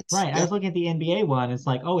one. markets. Right. I Yeah, was looking at the NBA one. It's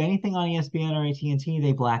like, oh, anything on ESPN or AT&T,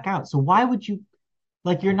 they black out. So why would you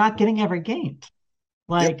like you're not getting every game? yep.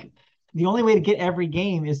 Like the only way to get every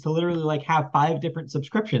game is to literally like have five different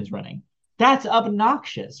subscriptions running. That's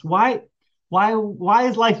obnoxious. Why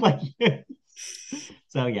is life like this?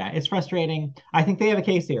 So yeah, it's frustrating. I think they have a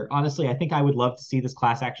case here. Honestly, I think I would love to see this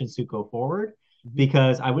class action suit go forward Mhm.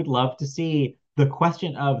 because I would love to see the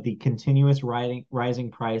question of the continuous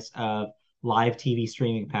rising price of live TV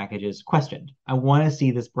streaming packages questioned. I want to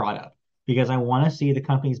see this brought up because I want to see the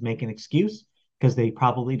companies make an excuse because they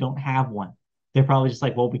probably don't have one. They're probably just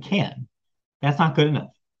like, well, we can. That's not good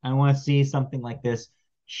enough. I want to see something like this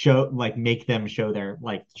show, like make them show their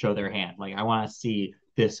hand. Like I want to see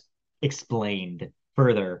this explained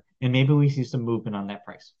further, and maybe we see some movement on that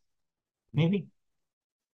price. Maybe,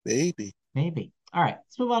 Maybe. maybe. All right,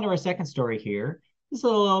 let's move on to our second story here. This is a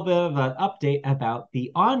little bit of an update about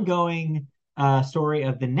the ongoing story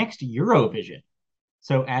of the next Eurovision.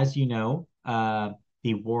 So, as you know, the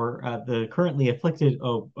currently afflicted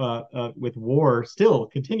with war, still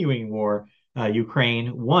continuing war,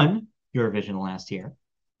 Ukraine won Eurovision last year.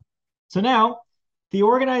 So now, the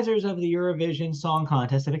organizers of the Eurovision Song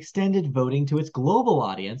Contest have extended voting to its global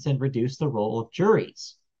audience and reduced the role of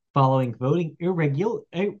juries, following voting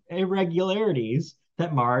irregularities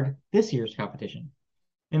that marred this year's competition.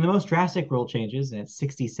 In the most drastic rule changes in its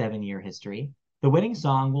 67-year history, the winning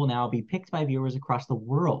song will now be picked by viewers across the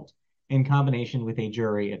world in combination with a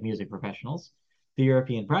jury of music professionals, the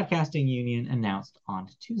European Broadcasting Union announced on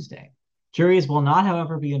Tuesday. Juries will not,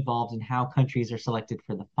 however, be involved in how countries are selected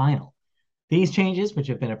for the final. These changes, which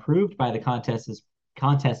have been approved by the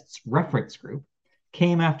contest's reference group,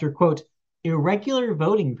 came after, quote, irregular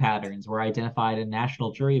voting patterns were identified in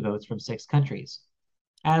national jury votes from 6 countries.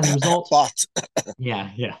 As a result, Bots.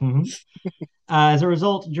 yeah. As a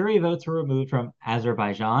result, jury votes were removed from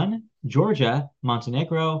Azerbaijan, Georgia,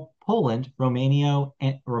 Montenegro, Poland, Radio.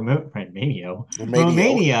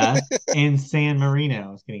 Romania, and San Marino.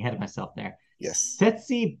 I was getting ahead of myself there. Yes.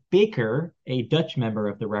 Setsi Baker, a Dutch member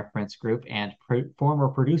of the reference group and former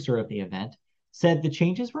producer of the event, said the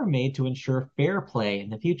changes were made to ensure fair play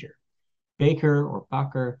in the future. Baker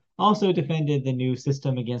also defended the new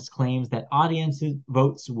system against claims that audience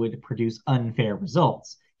votes would produce unfair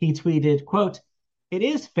results. He tweeted, quote, it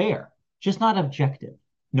is fair, just not objective.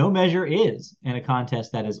 No measure is in a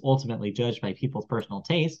contest that is ultimately judged by people's personal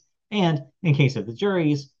taste, and, in case of the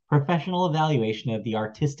juries, professional evaluation of the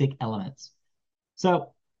artistic elements.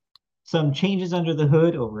 So, some changes under the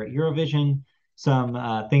hood over at Eurovision, some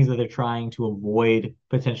things that they're trying to avoid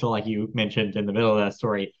potential, like you mentioned in the middle of that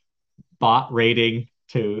story, bot rating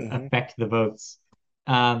to Hmm. affect the votes.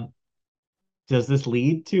 Um, does this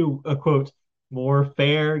lead to a quote more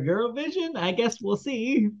fair Eurovision? I guess we'll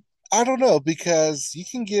see. I don't know because you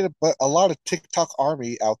can get a lot of TikTok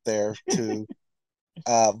army out there to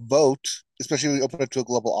vote, especially when you open it to a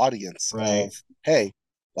global audience Right. of, hey,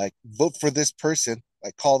 like vote for this person,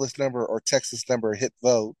 like call this number or text this number, hit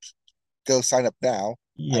vote, go sign up now.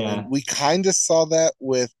 I mean, Yeah, we kind of saw that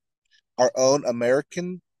with our own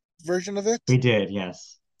American version of it, we did.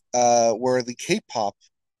 Yes. where the K-pop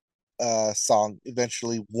song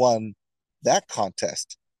eventually won that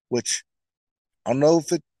contest, which I don't know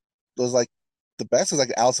if it was like the best. It was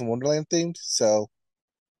like Alice in Wonderland themed, so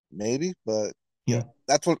maybe, but yeah, Yeah.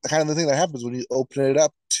 that's what kind of the thing that happens when you open it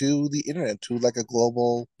up to the internet, to like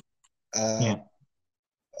uh Yeah.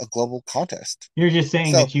 a global contest. You're just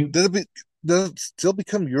saying So that you, does it still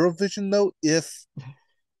become Eurovision though if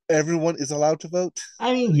everyone is allowed to vote?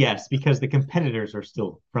 I mean, yes, because the competitors are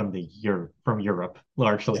still from Europe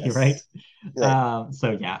largely, right? Yes. Right.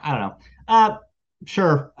 So yeah, I don't know. Uh,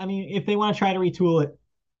 sure. I mean, if they want to try to retool it,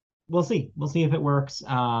 we'll see. We'll see if it works.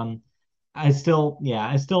 I still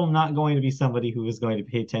am not going to be somebody who is going to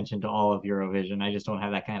pay attention to all of Eurovision. I just don't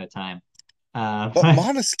have that kind of time. But But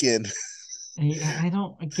Måneskin, I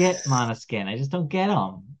don't get Monoskin. I just don't get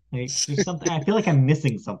them. Like, there's something. I feel like I'm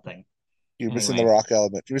missing something. You're missing the Anyways, rock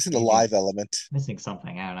element. You're missing the maybe live element. missing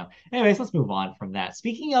something. I don't know. Anyways, let's move on from that.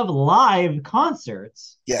 Speaking of live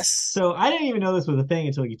concerts, Yes. so I didn't even know this was a thing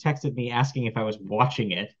until you texted me asking if I was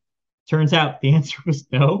watching it. Turns out the answer was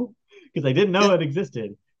no, because I didn't know Yeah. it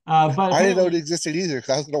existed. But I didn't know it apparently existed either because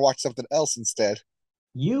I was going to watch something else instead.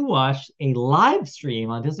 you watched a live stream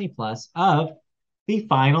on Disney Plus of the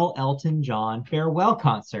final Elton John farewell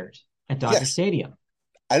concert at Dodger Yes. Stadium.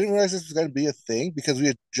 I didn't realize this was going to be a thing because we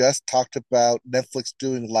had just talked about Netflix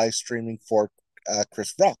doing live streaming for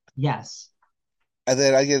Chris Rock. Yes. And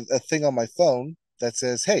then I get a thing on my phone that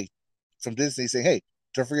says, hey, from Disney saying, hey,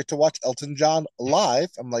 don't forget to watch Elton John live.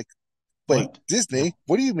 I'm like, wait, What? Disney?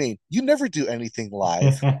 What do you mean? You never do anything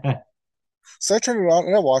live. So I turned it on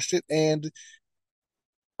and I watched it and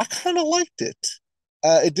I kind of liked it.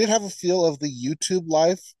 It did have a feel of the YouTube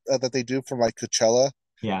live that they do from like Coachella.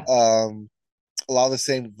 Yeah. Um, a lot of the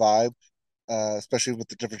same vibe, especially with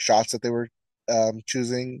the different shots that they were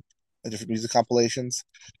choosing, the different music compilations,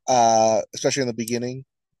 especially in the beginning,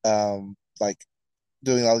 like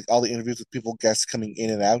doing all the interviews with people, guests coming in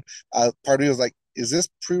and out. Part of me was like, is this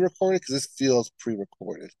pre-recorded? Because this feels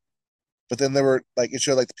pre-recorded. But then there were like it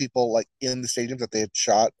showed like the people like in the stadiums that they had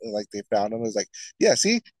shot and like they found them. It was like, yeah,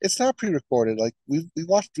 see, it's not pre-recorded. Like we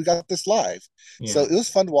got this live. So Yeah. it was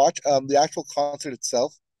fun to watch. The actual concert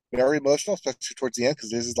itself, very emotional, especially towards the end because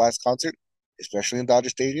this is his last concert, especially in Dodger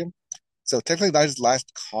Stadium. So technically not his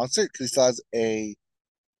last concert because he still has a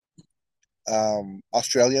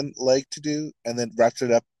Australian leg to do, and then wraps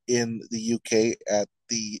it up in the UK at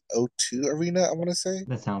the O2 Arena. I want to say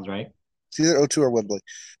That sounds right. it's either O2 or Wembley.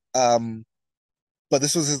 Um, but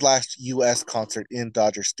this was his last US concert in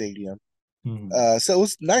Dodger Stadium. Hmm. So it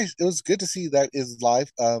was nice. It was good to see that is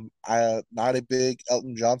live. I'm not a big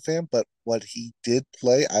Elton John fan, but what he did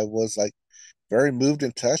play, I was like very moved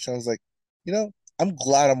and touched. I was like, you know, I'm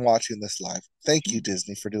glad I'm watching this live. Thank you,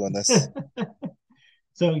 Disney, for doing this.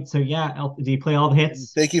 So yeah, do you play all the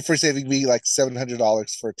hits? Thank you for saving me like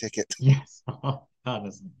 $700 for a ticket. Yes,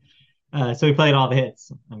 honestly. So we played all the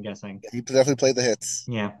hits, I'm guessing. He definitely played the hits.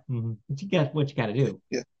 Yeah. What you got to do.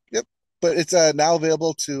 Yeah, yep. But it's now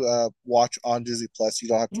available to watch on Disney Plus. You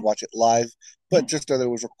don't have to Yeah. watch it live, Yeah. but just know that it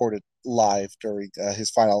was recorded live during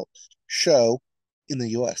his final show in the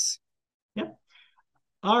U.S. Yeah.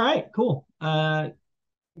 All right, cool.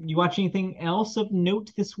 You watch anything else of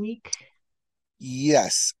note this week?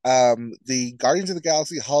 Yes, the Guardians of the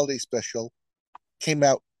Galaxy Holiday Special came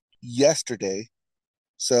out yesterday,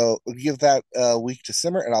 so we'll give that a week to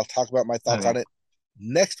simmer, and I'll talk about my thoughts Okay, on it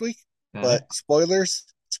next week. got But it. spoilers,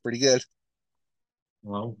 it's pretty good.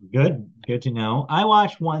 Well, good. Good to know. I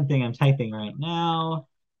watched one thing I'm typing right now.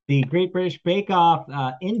 The Great British Bake Off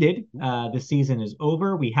ended. The season is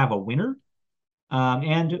over. We have a winner.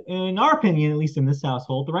 And in our opinion, at least in this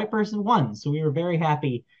household, the right person won. So we were very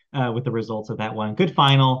happy with the results of that one. Good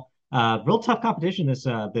final. Real tough competition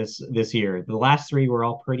this year. The last three were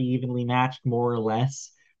all pretty evenly matched, more or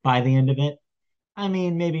less, by the end of it. I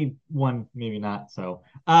mean, maybe one, maybe not. So,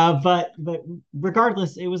 but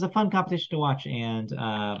regardless, it was a fun competition to watch and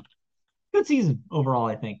good season overall.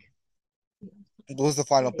 I think What was the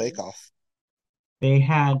final Bake Off? they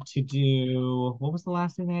had to do what was the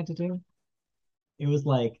last thing they had to do? It was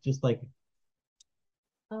like just like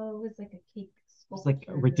Oh, it was like a cake it's like a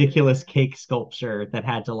sculpture. ridiculous cake sculpture that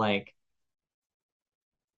had to like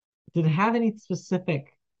did it have any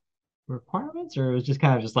specific requirements or it was just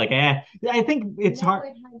kind of just like I think it's No, hard.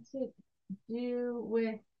 it had to do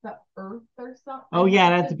with the earth or something. Oh It yeah,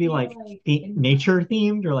 it had had to to be be like like in nature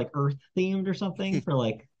themed or like earth themed or something for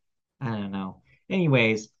like I don't know.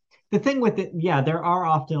 Anyways, the thing with it, yeah, there are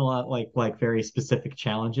often a lot like very specific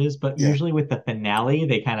challenges, but Yeah. usually with the finale,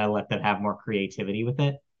 they kind of let them have more creativity with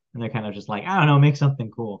it. And they're kind of just like, I don't know, make something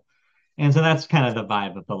cool. And so that's kind of the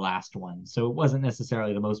vibe of the last one. So it wasn't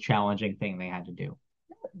necessarily the most challenging thing they had to do.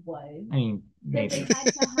 it was I mean, because it maybe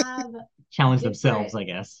had to have challenge themselves, different.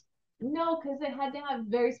 I guess. No, because it had to have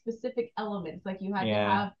very specific elements. Like you had to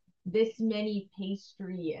Yeah. have this many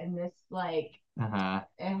pastry and this like Uh-huh.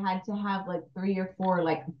 it had to have like 3 or 4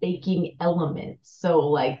 like baking elements. So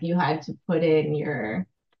like you had to put in your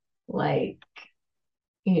like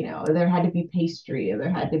there had to be pastry or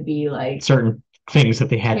there had to be like Certain things that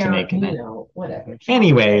they had to carrot, make in it. whatever, chocolate or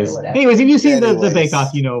Anyways, whatever. if you've seen the Bake Off,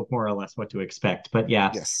 Anyways, you know more or less what to expect. But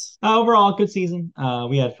yeah, yes. overall, good season.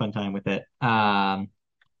 We had fun time with it.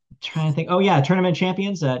 Trying to think. Oh yeah, tournament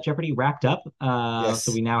champions. Jeopardy wrapped up. So Yes.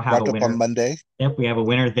 we now have a Wrapped up on winner. Monday. Yep, we have a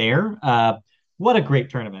winner there. What a great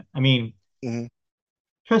tournament. I mean, Hmm.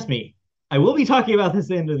 trust me, I will be talking about this at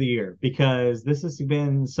the end of the year because this has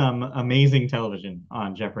been some amazing television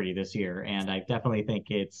on Jeopardy this year, and I definitely think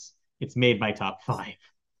It's made my top five.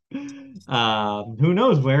 Who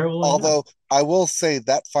knows where it will end up? Although I will say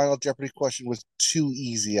that Final Jeopardy question was too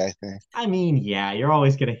easy, I think. I mean, yeah, you're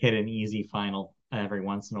always gonna hit an easy final every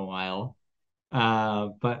once in a while.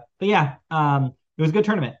 But yeah, it was a good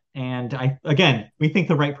tournament, and we think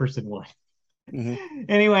the right person won. Hmm.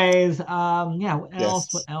 Anyways, yeah, what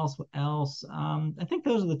else? What Yes. else? What else? I think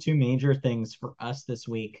those are the two major things for us this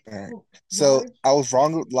week. All right. So I was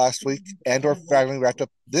wrong last week. Andor finally wrapped up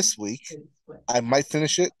this week. I might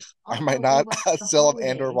finish it. I might not. I'm still on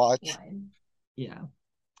Andor watch. Yeah.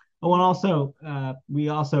 Oh, and also, we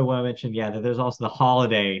also want to mention, yeah, that there's also the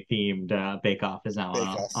holiday themed Bake Off is now Bake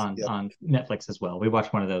on, Off. on Yep. on Netflix as well. We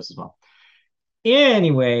watched one of those as well.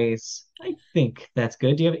 Anyways, I think that's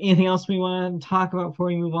good. Do you have anything else we want to talk about before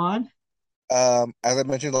we move on? As I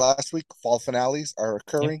mentioned last week, fall finales are Yep.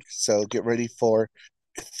 occurring, so get ready for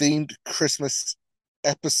themed Christmas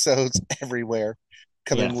episodes everywhere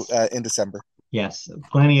coming Yes. in December. Yes.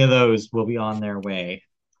 Plenty of those will be on their way.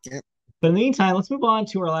 Yep. But in the meantime, let's move on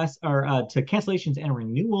to to cancellations and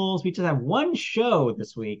renewals. We just have one show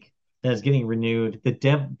this week that is getting renewed. The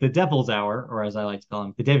Devil's Hour, or as I like to call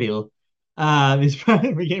him, the Devil, is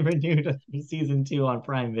probably getting renewed for season 2 on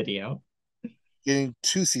Prime Video. Getting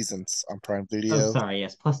 2 seasons on Prime Oh, Video. sorry,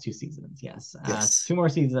 yes, plus 2 seasons. Yes, Yes. 2 more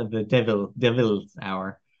seasons of the Devil's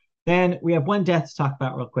Hour. Then we have one death to talk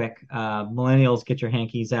about real quick. Millennials, get your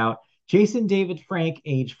hankies out. Jason David Frank,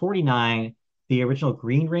 age 49, the original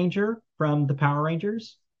Green Ranger from the Power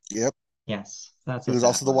Rangers. Yep. Yes, that's He a was sad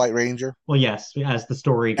also the one. White Ranger Well, yes, as the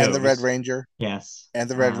story and the Red goes. Ranger Yes. and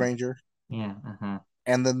the Red Ranger Yeah.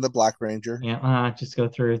 and then the Black Ranger. Yeah. Just go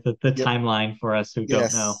through the Yep. timeline for us who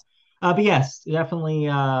don't know. Yes. But yes, definitely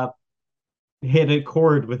hit a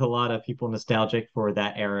chord with a lot of people nostalgic for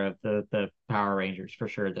that era of the Power Rangers for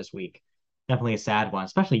sure this week. Definitely a sad one,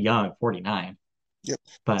 especially young, 49. Yep.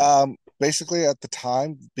 But Basically at the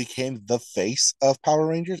time became the face of Power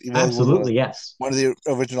Rangers, even though he wasn't absolutely, yes. one of the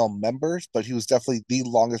original members, but he was definitely the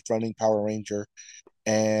longest running Power Ranger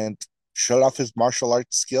and showed off his martial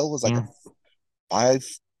arts skill, was like a Yeah. five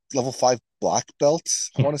level 5 black belt,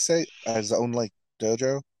 I Yeah. want to say, as his own like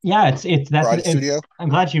dojo, Yeah, it's that's karate it's studio. I'm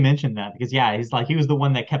glad you mentioned that because yeah, he was the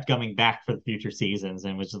one that kept coming back for the future seasons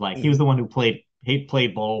and was just like he was Hmm. the one who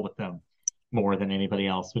played ball with them more than anybody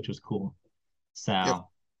else, which was cool. Yep. So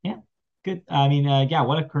yeah, good. I mean, yeah,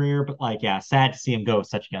 what a career, but like yeah, sad to see him go at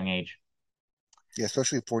such a young age. Yeah,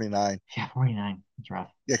 especially 49. Yeah, 49. It's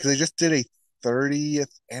rough. Yeah, because they just did a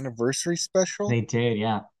 30th anniversary special. They did,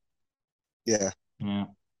 yeah. Yeah. Yeah,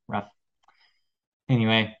 rough.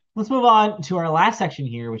 Anyway, let's move on to our last section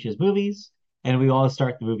here, which is movies. And we always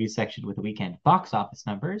start the movie section with the weekend box office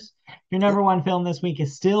numbers. Your Yep. number one film this week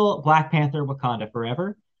is still Black Panther Wakanda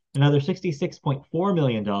Forever, another $66.4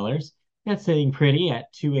 million. That's sitting pretty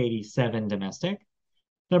at 287 domestic.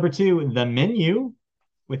 Number two, The Menu,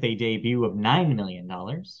 with a debut of $9 million.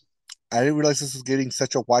 I didn't realize this was getting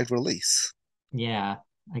such a wide release. Yeah,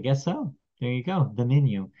 I guess so. There you go, The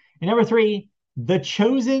Menu. And number three, The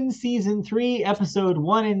Chosen Season 3, Episode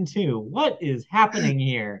 1 and 2. What is happening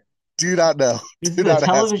here? Do not know. This Do is a not ask me.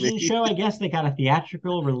 television show. I guess they got a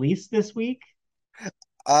theatrical release this week.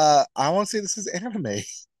 I want to say this is anime,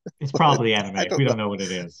 It's but probably anime I if we don't know. don't know what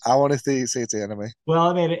it is. I want to say it's anime. Well,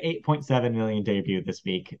 it made an 8.7 million debut this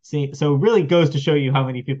week. See, so it really goes to show you how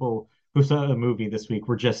many people who saw the movie this week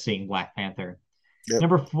were just seeing Black Panther. Yep.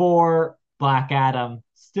 Number four, Black Adam,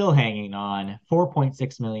 still hanging on,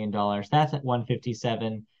 $4.6 million. That's at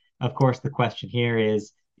 157. Of course, the question here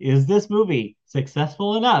is this movie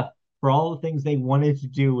successful enough for all the things they wanted to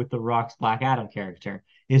do with The Rock's Black Adam character?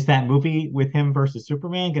 Is that movie with him versus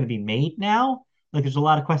Superman going to be made now? Like, there's a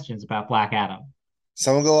lot of questions about Black Adam.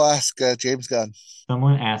 Someone go ask James Gunn.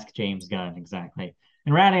 Someone ask James Gunn, exactly.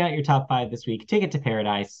 And rounding out your top five this week, Ticket to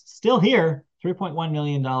Paradise, still here, $3.1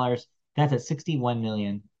 million. That's at 61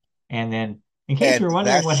 million. And then, in case And you're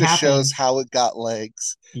wondering that what just shows happened, how it got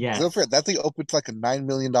legs. Don't yes, forget that thing opened to like a $9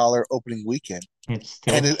 million opening weekend, it's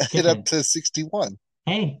and still it hit up kicking. to 61.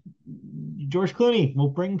 Hey, George Clooney will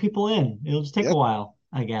bring people in. It'll just take a Yep. while,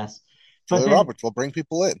 I guess. But Julia then, Roberts will bring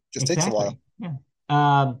people in. Just takes a while. exactly.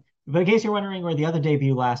 Yeah. But in case you're wondering where the other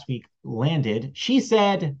debut last week landed, She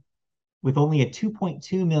Said, with only a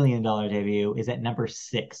 $2.2 million debut, is at number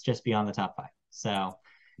 6, just beyond the top 5. So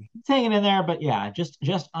it's hanging in there, but yeah, just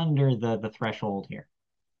under the threshold here.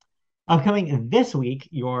 Upcoming this week,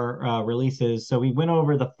 your releases. So we went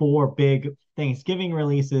over the 4 big Thanksgiving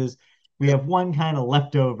releases. We Yep. have one kind of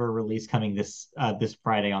leftover release coming this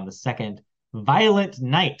Friday on the 2nd, Violent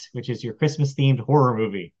Night, which is your Christmas themed horror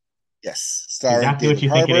movie. Yes. Starring Exactly what David you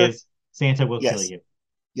think it Harbour. is. Santa will kill Yes. you.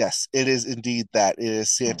 Yes, it is indeed that. It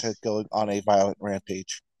is Santa Yes. going on a violent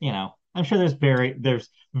rampage. I'm sure there's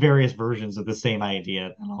various versions of the same idea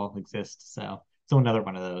that all exist. So another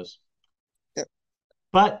one of those. Yeah.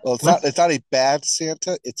 But Well, it's not a bad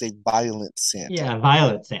Santa, it's a violent Santa. yeah,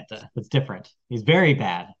 Violet Santa. That's different. He's very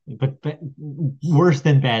bad, but worse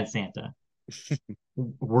than bad Santa.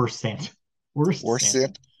 Worse Santa. Worst Worst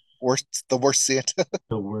Santa. Santa, the worst Santa.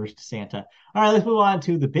 The worst Santa. All right, let's move on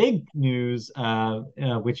to the big news,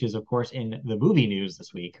 which is, of course, in the movie news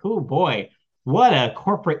this week. Oh boy, what a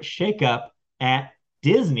corporate shakeup at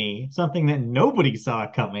Disney! Something that nobody saw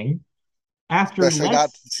coming. After Especially not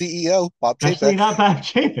less, the CEO, Bob especially Chapek. not Bob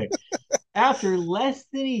Chapek, after less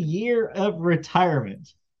than a year of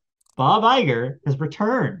retirement, Bob Iger has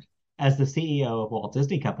returned as the CEO of Walt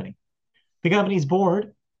Disney Company. The company's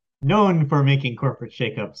board, known for making corporate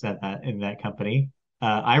shakeups in that company,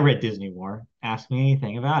 I read Disney War. Ask me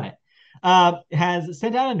anything about it. Has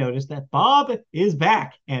sent out a notice that Bob is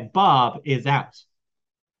back and Bob is out.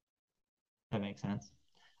 That makes sense.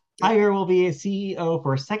 Yep. Iger will be a CEO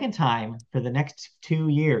for a second time for the next 2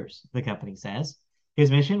 years, the company says.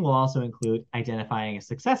 His mission will also include identifying a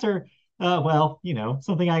successor.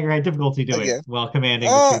 Something Iger had difficulty doing Again. while commanding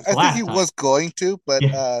the troops I the think he last time. was going to, but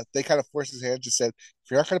Yeah, they kind of forced his hand. Just said,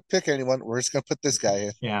 "If you're not going to pick anyone, we're just going to put this guy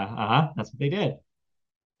in." yeah, that's what they did.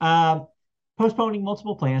 Uh, Postponing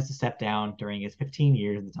multiple plans to step down during his 15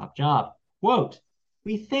 years in the top job. Quote,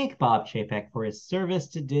 we thank Bob Chapek for his service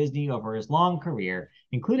to Disney over his long career,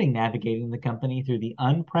 including navigating the company through the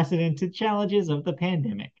unprecedented challenges of the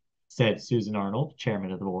pandemic, said Susan Arnold,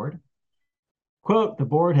 chairman of the board. Quote, the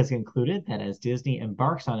board has concluded that as Disney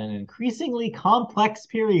embarks on an increasingly complex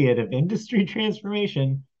period of industry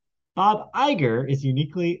transformation, Bob Iger is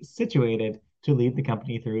uniquely situated to lead the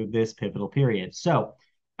company through this pivotal period. So,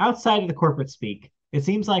 outside of the corporate speak, it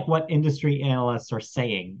seems like what industry analysts are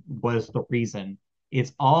saying was the reason.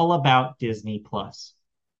 It's all about Disney Plus.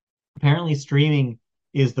 Apparently, streaming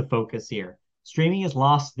is the focus here. Streaming has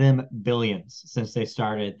lost them billions since they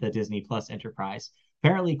started the Disney Plus enterprise.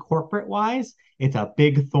 Apparently, corporate wise, it's a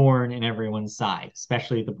big thorn in everyone's side,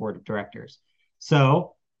 especially the board of directors.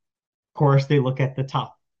 So, of course, they look at the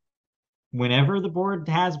top. Whenever the board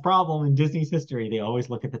has a problem in Disney's history, they always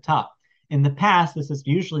look at the top. In the past, this has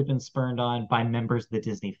usually been spurned on by members of the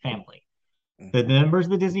Disney family. The Mhm. members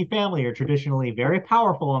of the Disney family are traditionally very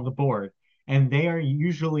powerful on the board, and they are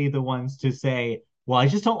usually the ones to say, well, I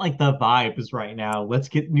just don't like the vibes right now. Let's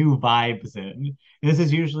get new vibes in. And this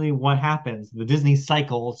is usually what happens. The Disney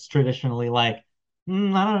cycle is traditionally like, I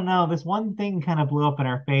don't know. This one thing kind of blew up in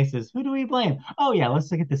our faces. Who do we blame? Oh, yeah, let's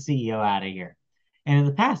get the CEO out of here. And in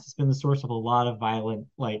the past, it's been the source of a lot of violent,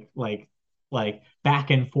 like back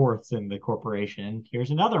and forths in the corporation.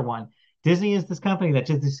 Here's another one. Disney is this company that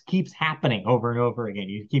just keeps happening over and over again.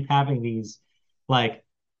 You keep having these like,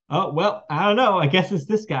 oh well, I don't know. I guess it's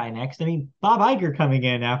this guy next. I mean, Bob Iger coming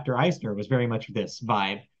in after Eisner was very much this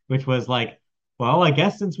vibe, which was like, well, I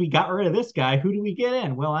guess since we got rid of this guy, who do we get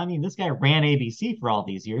in? Well, I mean, this guy ran ABC for all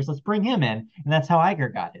these years. Let's bring him in, and that's how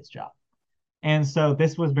Iger got his job. And so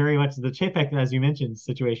this was very much the Chapek, as you mentioned,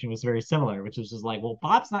 situation was very similar, which was just like, well,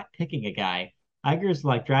 Bob's not picking a guy. Iger's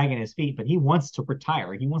like dragging his feet, but he wants to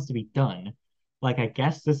retire. He wants to be done. Like, I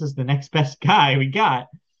guess this is the next best guy we got.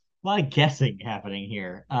 A lot of guessing happening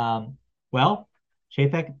here. Well,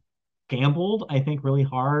 Chapek gambled, I think, really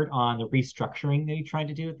hard on the restructuring that he tried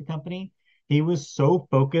to do at the company. He was so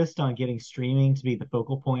focused on getting streaming to be the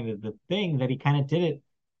focal point of the thing that he kind of did it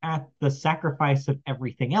at the sacrifice of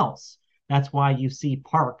everything else. That's why you see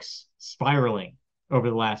parks spiraling over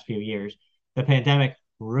the last few years. The pandemic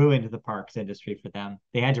ruined the parks industry for them.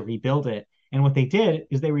 They had to rebuild it. And what they did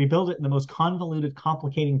is they rebuilt it in the most convoluted,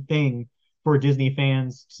 complicating thing for Disney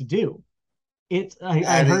fans to do. I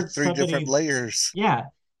Adding heard three different somebody, layers. yeah,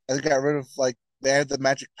 And they got rid of like they added the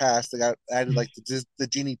Magic Pass. They got added like the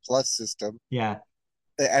Genie Plus system. yeah,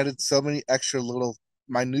 They added so many extra little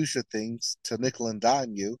minutia things to nickel and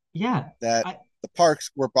dime you yeah, that I, the parks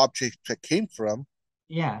where Bob Chapek came from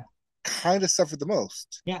yeah, kind of suffered the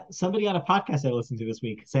most. yeah. Somebody on a podcast I listened to this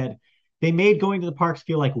week said they made going to the parks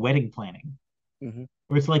feel like wedding planning, Mm-hmm.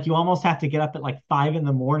 where it's like you almost have to get up at like 5 in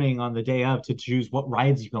the morning on the day of to choose what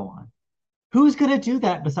rides you go on. Who's going to do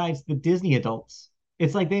that besides the Disney adults?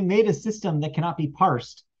 It's like they made a system that cannot be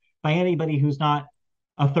parsed by anybody who's not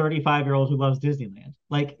a 35-year-old who loves Disneyland.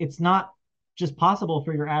 Like, it's not just possible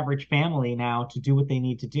for your average family now to do what they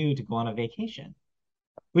need to do to go on a vacation,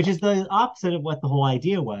 which is the opposite of what the whole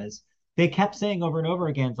idea was. They kept saying over and over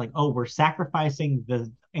again, it's like, oh, we're sacrificing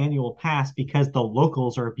the annual pass because the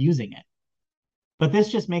locals are abusing it. But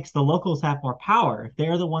this just makes the locals have more power.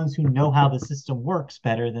 They're the ones who know how the system works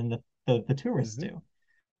better than the tourists Mm-hmm. do.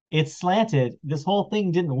 It's slanted. This whole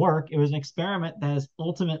thing didn't work. It was an experiment that is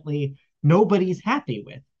ultimately nobody's happy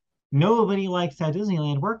with. Nobody likes how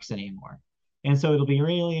Disneyland works anymore. And so it'll be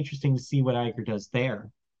really interesting to see what Iger does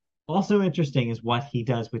there. Also interesting is what he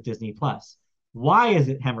does with Disney Plus. Why is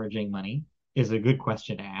it hemorrhaging money? Is a good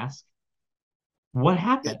question to ask. What It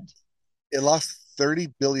happened? it lost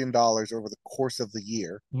 $30 billion over the course of the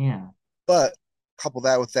year, Yeah, but couple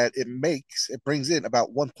that with that, it brings in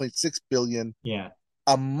about 1.6 billion yeah,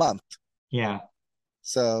 a month. yeah,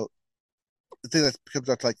 So I think that comes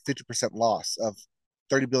out to like 50% loss of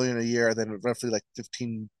 30 billion a year, and then roughly like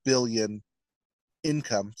 15 billion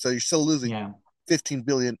income. So you're still losing yeah. 15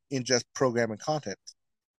 billion in just program and content.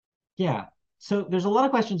 Yeah. So there's a lot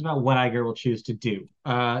of questions about what Iger will choose to do.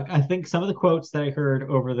 I think some of the quotes that I heard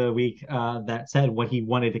over the week that said what he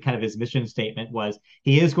wanted to kind of his mission statement was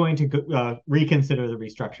he is going to reconsider the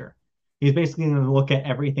restructure. He's basically going to look at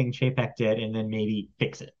everything Chapek did and then maybe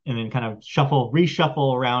fix it and then kind of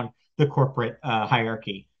reshuffle around the corporate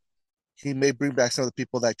hierarchy. He may bring back some of the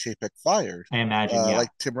people that Chapek fired, I imagine, yeah. like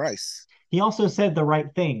Tim Rice. He also said the right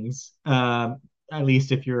things, at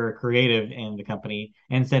least if you're a creative in the company,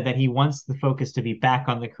 and said that he wants the focus to be back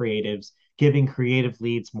on the creatives, giving creative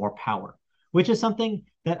leads more power, which is something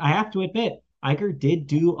that I have to admit Iger did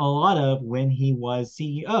do a lot of when he was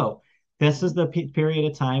CEO. This is Mm-hmm. the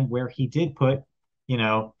period of time where he did put,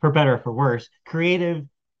 for better or for worse, creative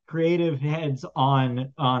heads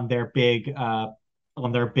on their big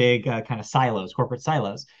kind of silos, corporate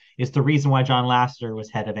silos. It's the reason why John Lasseter was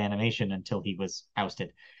head of animation until he was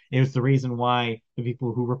ousted. It was the reason why the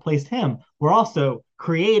people who replaced him were also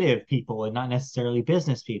creative people and not necessarily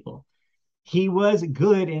business people. He was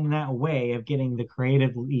good in that way of getting the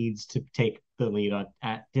creative leads to take the lead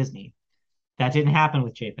at Disney. That didn't happen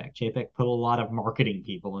with Chapek. Chapek put a lot of marketing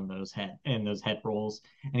people in those head roles,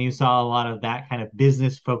 and you saw a lot of that kind of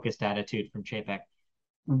business focused attitude from Chapek.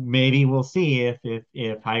 Maybe we'll see if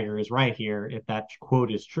Iger is right here, if that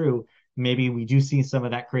quote is true. Maybe we do see some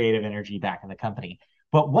of that creative energy back in the company.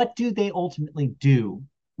 But what do they ultimately do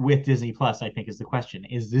with Disney Plus? I think is the question.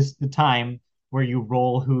 Is this the time where you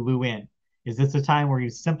roll Hulu in? Is this the time where you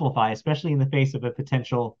simplify, especially in the face of a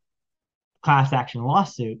potential class action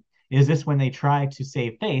lawsuit? Is this when they try to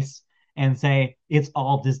save face and say it's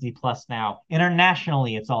all Disney Plus now?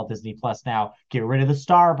 Internationally, it's all Disney Plus now. Get rid of the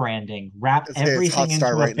star branding, wrap I'd say it's everything Hotstar into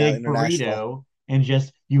a right now, big international. burrito, and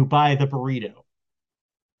just you buy the burrito.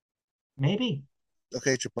 Maybe.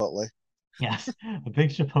 Okay, Chipotle. Yes. A big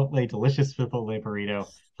Chipotle, delicious Chipotle burrito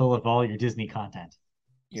full of all your Disney content.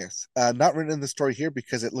 Yes. Not written in the story here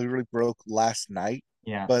because it literally broke last night,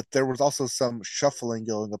 Yeah. but there was also some shuffling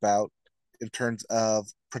going about in terms of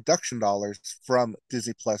production dollars from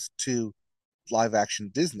Disney Plus to live action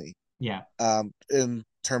Disney. Yeah. In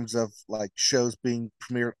terms of like shows being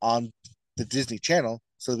premiered on the Disney Channel,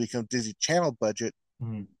 so they become Disney Channel budget,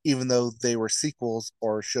 Mhm. even though they were sequels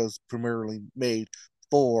or shows primarily made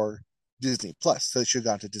for Disney Plus. So it should have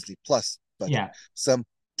gone to Disney Plus budget. Yeah. Some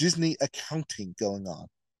Disney accounting going on,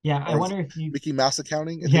 Yeah. I or wonder if you Mickey Mouse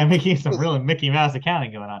accounting. I yeah, think. making some real Mickey Mouse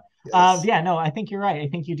accounting going on. Yes. Yeah, no, I think you're right. I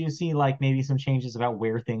think you do see like maybe some changes about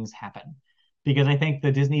where things happen, because I think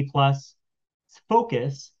the Disney Plus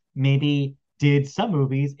focus maybe did some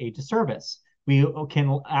movies a disservice. We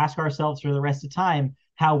can ask ourselves for the rest of time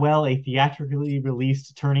how well a theatrically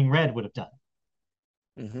released Turning Red would have done.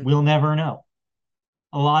 Mm-hmm. We'll never know.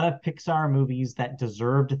 A lot of Pixar movies that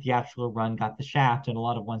deserved a theatrical run got the shaft, and a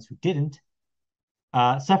lot of ones who didn't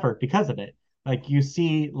suffered because of it. Like you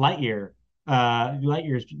see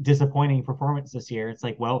Lightyear's disappointing performance this year. It's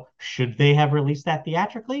like, well, should they have released that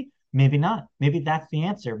theatrically? Maybe not. Maybe that's the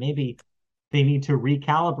answer. Maybe they need to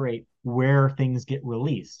recalibrate where things get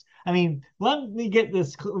released. I mean, let me get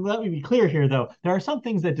this. Let me be clear here, though. There are some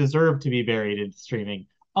things that deserve to be buried in streaming.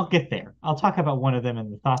 I'll get there. I'll talk about one of them in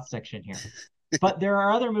the thoughts section here. But there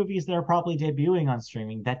are other movies that are probably debuting on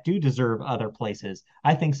streaming that do deserve other places.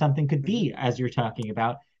 I think something could Mm-hmm. be, as you're talking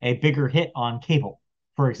about, a bigger hit on cable,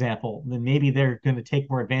 for example. Then maybe they're going to take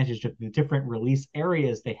more advantage of the different release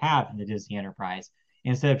areas they have in the Disney enterprise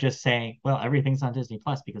instead of just saying, well, everything's on Disney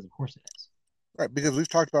Plus because of course it is. Right, because we've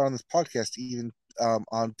talked about on this podcast, even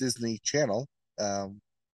on Disney Channel, um,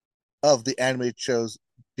 of the animated shows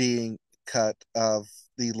being cut, of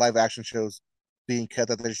the live action shows being cut,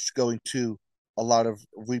 that they're just going to a lot of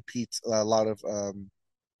repeats, a lot of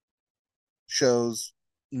shows,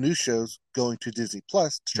 new shows going to Disney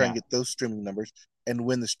Plus to try and Yeah. get those streaming numbers and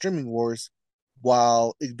win the streaming wars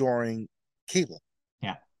while ignoring cable.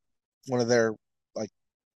 Yeah. One of their like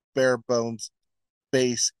bare bones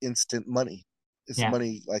base instant money. It's Yeah.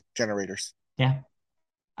 money like generators. Yeah.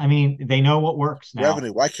 I mean, they know what works now.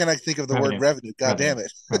 Revenue. Why can't I think of the word Revenue, revenue? God revenue, damn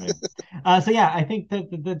it. revenue. So yeah, I think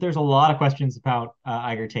that there's a lot of questions about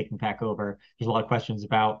Iger taking back over. There's a lot of questions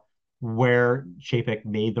about where Chapek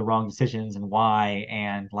made the wrong decisions and why,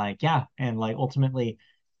 and like yeah, and like ultimately,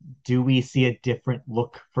 do we see a different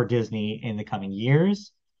look for Disney in the coming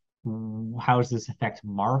years? How does this affect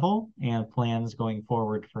Marvel and plans going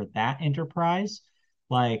forward for that enterprise?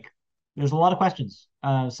 Like, there's a lot of questions.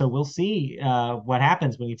 So we'll see what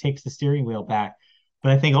happens when he takes the steering wheel back.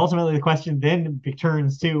 But I think ultimately the question then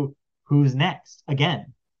turns to who's next.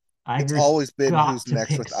 Again, It's Iger's always been got who's to next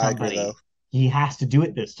pick with Iger, though. somebody. He has to do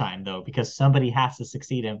it this time, though, because somebody has to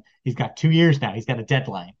succeed him. He's got 2 years now. He's got a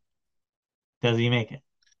deadline. Does he make it?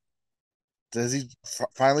 Does he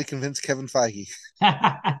finally convince Kevin Feige?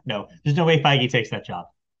 No, there's no way Feige takes that job.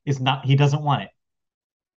 It's not. He doesn't want it.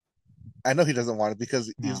 I know he doesn't want it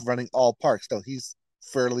because he's No. running all parks. No, he's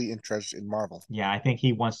fairly interested in Marvel. Yeah, I think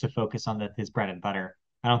he wants to focus on his bread and butter.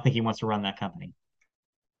 I don't think he wants to run that company.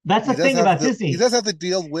 That's the thing about He Disney. does have to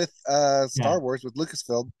deal with Yeah, Star Wars with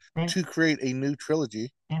Lucasfilm right. to create a new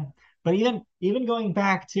trilogy. Yeah, but even going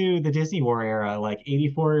back to the Disney War era, like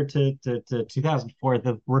 '84 to 2004,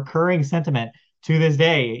 the recurring sentiment to this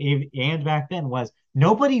day and back then was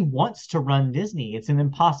nobody wants to run Disney. It's an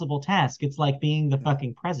impossible task. It's like being the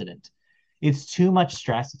fucking president. It's too much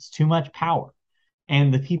stress. It's too much power.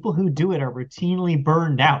 And the people who do it are routinely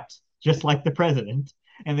burned out, just like the president.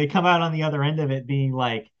 And they come out on the other end of it being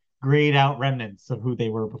like grayed out remnants of who they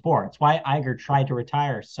were before. It's why Iger tried to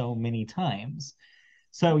retire so many times.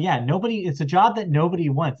 So yeah, it's a job that nobody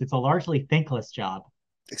wants. It's a largely thankless job.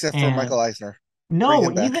 Except for And Michael Eisner. Bring no,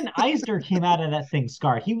 him back. even Eisner came out of that thing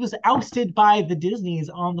scarred. He was ousted by the Disneys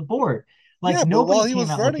on the board. Like Yeah, but nobody while he came was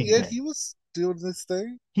out running looking it, good. he was doing this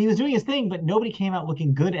thing. He was doing his thing, but nobody came out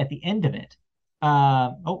looking good at the end of it.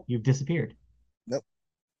 Oh, you've disappeared. Nope.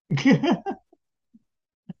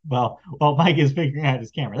 Well, Mike is figuring out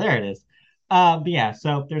his camera. There it is. But yeah,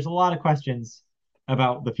 so there's a lot of questions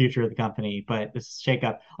about the future of the company, but this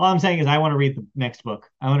shakeup. All I'm saying is I want to read the next book.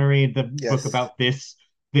 I want to read the book Yes. about this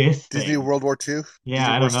Disney thing. World War II. Yeah, Disney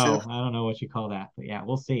I don't Wars 2. know. I don't know what you call that, but yeah,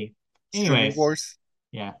 we'll see. Streaming Anyways, Wars.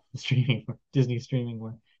 yeah, the streaming Disney streaming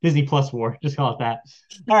war. Disney Plus war, just call it that.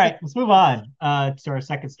 All right, let's move on to our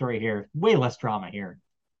second story here. Way less drama here.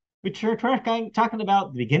 We're talking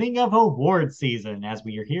about the beginning of award season as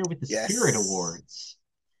we are here with the Spirit Yes. Awards.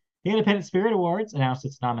 The Independent Spirit Awards announced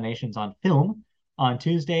its nominations on film on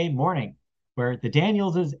Tuesday morning, where the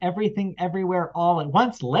Daniels' Everything Everywhere All at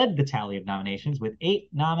Once led the tally of nominations with 8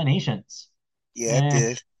 nominations. Yeah, it Eh,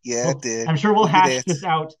 did. Yeah, it well, did. I'm sure we'll Make me hash this dance.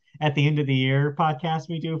 out at the end of the year podcast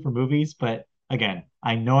we do for movies, but again,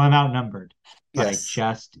 I know I'm outnumbered, but I Yes.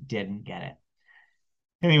 just didn't get it.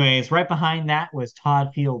 Anyways, right behind that was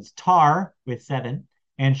Todd Field's Tar with 7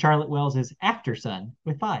 and Charlotte Wells' Aftersun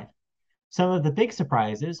with 5. Some of the big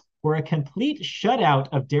surprises were a complete shutout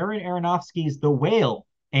of Darren Aronofsky's The Whale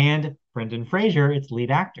and Brendan Fraser, its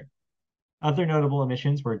lead actor. Other notable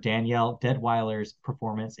omissions were Danielle Deadwyler's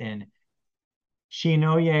performance in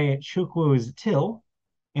Shinoye Chukwu's Till,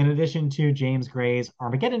 in addition to James Gray's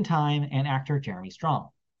Armageddon Time and actor Jeremy Strong.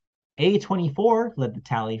 A24 led the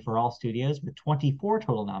tally for all studios with 24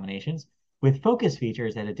 total nominations, with Focus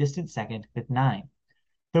Features at a distant second with 9.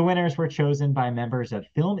 The winners were chosen by members of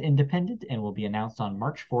Film Independent and will be announced on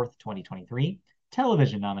March 4th, 2023.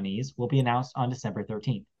 Television nominees will be announced on December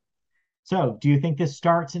 13th. So, do you think this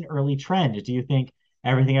starts an early trend? Do you think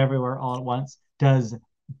Everything Everywhere All at Once does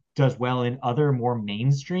well in other more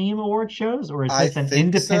mainstream award shows, or is I this an think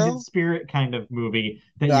independent so. spirit kind of movie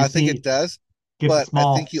that No, you I think it see does. gets a But I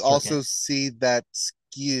small think you also circuit? see that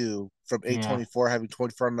skew from Yeah, A24 having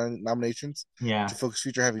 24 nominations to yeah. Focus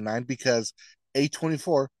Feature having 9 because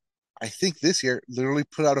A24, I think this year, literally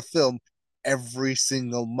put out a film every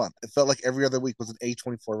single month. It felt like every other week was an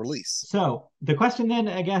A24 release. So the question then,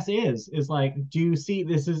 I guess, is like, do you see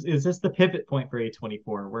is this the pivot point for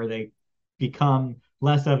A24 where they become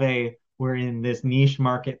less of a we're in this niche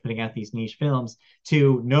market putting out these niche films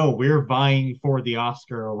to no, we're vying for the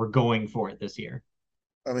Oscar or we're going for it this year?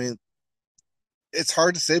 I mean, it's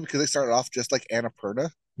hard to say because they started off just like Annapurna,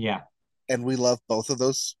 Yeah, and we love both of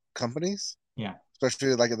those companies, yeah.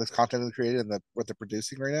 especially like in this content they created and what they're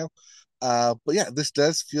producing right now. But yeah, this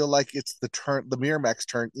does feel like it's the Miramax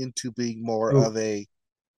turn into being more Ooh, of a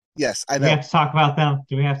yes, I do we know have to talk about them?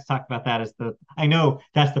 Do we have to talk about that as the I know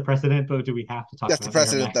that's the precedent, but do we have to talk that's the about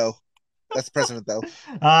precedent Miramax? though. That's the precedent though.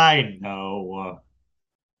 I know.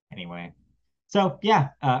 Anyway. So yeah,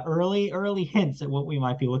 early hints at what we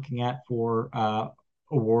might be looking at for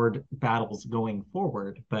award battles going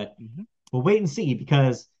forward. But Mhm. we'll wait and see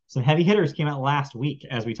because some heavy hitters came out last week,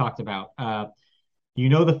 as we talked about.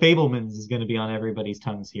 The Fablemans is going to be on everybody's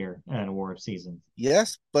tongues here in award season.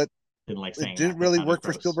 Yes, but Didn't like it saying that. didn't That really sounded work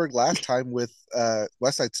for gross. Spielberg last time with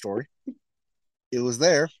West Side Story. It was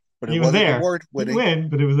there, but it He was wasn't there. award Didn't winning. win,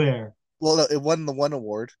 but it was there. Well, no, it won the one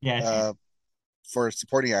award Yeah. for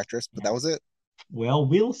supporting actress, but that was it. Well,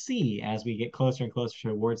 we'll see as we get closer and closer to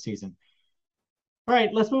award season. All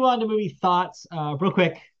right, let's move on to movie thoughts. Real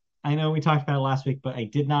quick, I know we talked about it last week, but I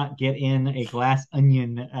did not get in a Glass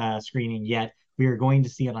Onion screening yet. We are going to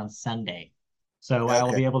see it on Sunday. So I will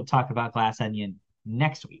Okay, be able to talk about Glass Onion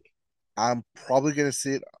next week. I'm probably gonna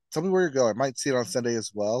see it. Tell me where you're going. I might see it on Sunday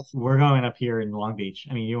as well. We're going up here in Long Beach.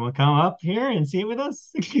 I mean, you want to come up here and see it with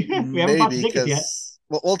us? We haven't bought the Maybe tickets yet.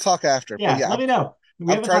 because we'll talk after. But Yeah, yeah, let me know. We I'm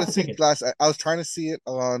haven't trying bought to the see tickets. Glass. I was trying to see it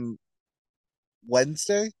on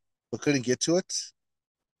Wednesday, but couldn't get to it.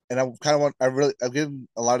 And I kind of want. I'm getting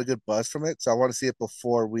a lot of good buzz from it, so I want to see it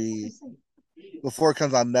before it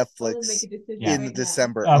comes on I'll make Netflix a decision Yeah. in right now.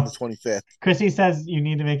 December on the Oh, 25th. Chrissy says you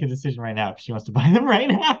need to make a decision right now because she wants to buy them right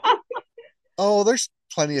now. Oh, there's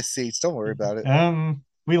plenty of seats. Don't worry about it.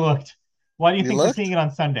 We looked. Why do you You think we're seeing looked? it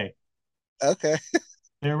on Sunday? Okay.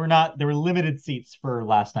 There were limited seats for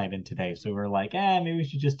last night and today. So we are like, maybe we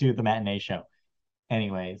should just do the matinee show.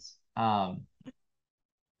 Anyways,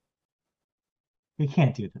 we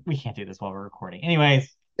can't do this while we're recording.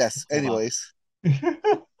 Anyways, Yes. hold on. Anyways,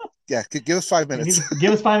 yeah. Give us 5 minutes.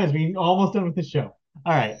 Give us 5 minutes. We're almost done with the show.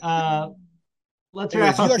 All right. Let's wrap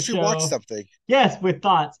Anyways, you up the actually watched show. something. Yes, with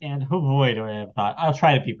thoughts. And oh boy, do I have thought. I'll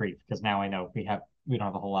try to be brief because now I know we don't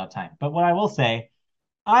have a whole lot of time. But what I will say,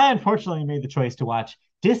 I unfortunately made the choice to watch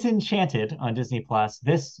Disenchanted on Disney Plus.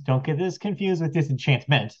 This don't get this confused with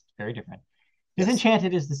Disenchantment. It's very different. Yes.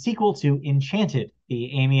 Disenchanted is the sequel to Enchanted,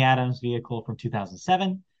 the Amy Adams vehicle from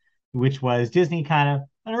 2007, which was Disney kind of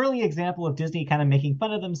an early example of Disney kind of making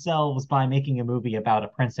fun of themselves by making a movie about a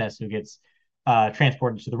princess who gets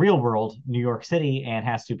transported to the real world, New York City, and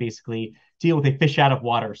has to basically deal with a fish out of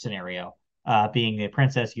water scenario, being a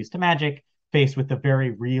princess used to magic, faced with the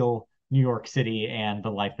very real New York City and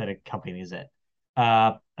the life that accompanies it.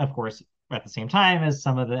 Of course, at the same time as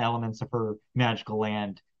some of the elements of her magical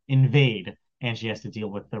land invade, and she has to deal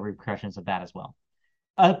with the repercussions of that as well.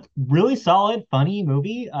 A really solid, funny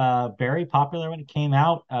movie. Very popular when it came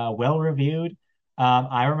out. Well reviewed.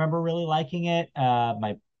 I remember really liking it.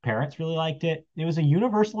 My parents really liked it. It was a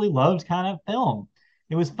universally loved kind of film.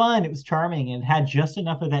 It was fun. It was charming, and had just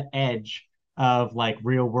enough of that edge of like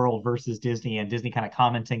real world versus Disney, and Disney kind of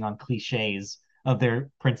commenting on cliches of their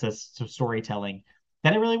princess storytelling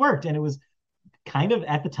that it really worked. And it was kind of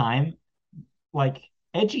at the time like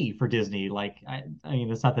edgy for Disney. I mean,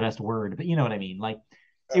 that's not the best word, but you know what I mean. Like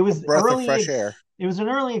it A was breath of fresh early. air. It was an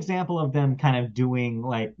early example of them kind of doing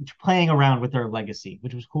like playing around with their legacy,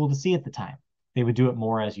 which was cool to see at the time. They would do it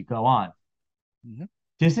more as you go on. Mhm.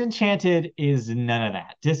 Disenchanted is none of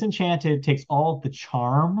that. Disenchanted takes all of the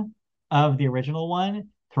charm of the original one,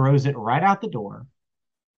 throws it right out the door,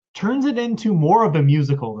 turns it into more of a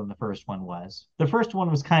musical than the first one was. The first one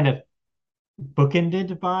was kind of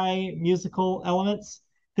bookended by musical elements.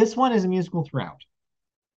 This one is a musical throughout.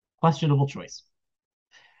 Questionable choice.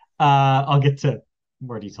 I'll get to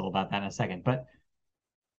more detail about that in a second. But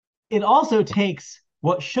it also takes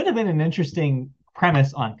what should have been an interesting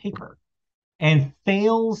premise on paper and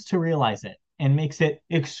fails to realize it and makes it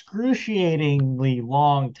excruciatingly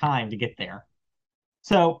long time to get there.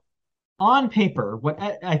 So on paper,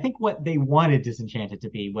 I think what they wanted Disenchanted to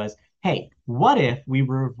be was, hey, what if we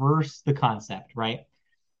reverse the concept, right?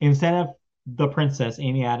 Instead of the princess,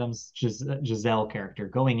 Amy Adams' Giselle character,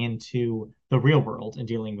 going into the real world and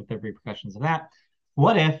dealing with the repercussions of that,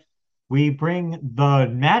 what if we bring the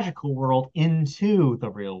magical world into the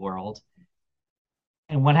real world?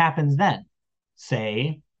 And what happens then?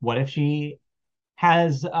 Say, what if she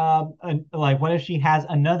has what if she has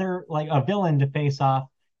another like a villain to face off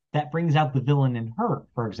that brings out the villain in her,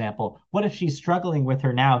 for example? What if she's struggling with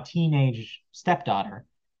her now teenage stepdaughter,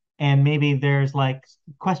 and maybe there's like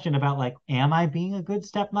question about like, am I being a good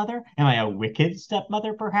stepmother? Am I a wicked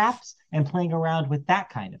stepmother perhaps? And playing around with that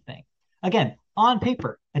kind of thing. Again, on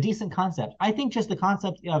paper, a decent concept. I think just the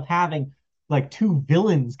concept of having like two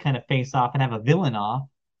villains kind of face off and have a villain off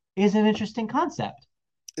is an interesting concept.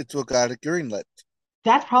 It's what got it greenlit.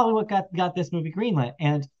 That's probably what got this movie greenlit.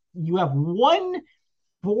 And you have one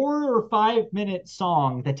 4 or 5 minute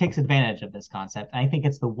song that takes advantage of this concept. And I think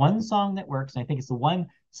it's the one song that works. And I think it's the one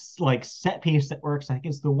like set piece that works. I think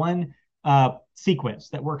it's the one sequence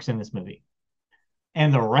that works in this movie.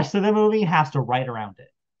 And the rest of the movie has to write around it.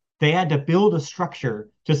 They had to build a structure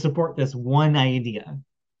to support this one idea,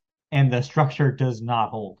 and the structure does not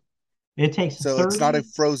hold. It takes So it's not a 30.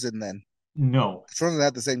 Frozen then. No, Frozen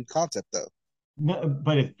had the same concept though, no,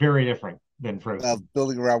 but it's very different than of Frozen.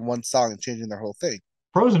 building around one song and changing their whole thing.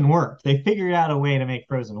 Frozen worked. They figured out a way to make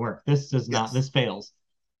Frozen work. This does not. Yes. This fails.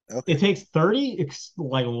 It Okay. takes 30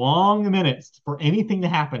 like long minutes for anything to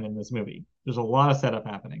happen in this movie. There's a lot of setup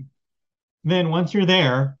happening. Then once you're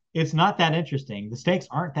there, it's not that interesting. The stakes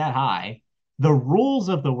aren't that high. The rules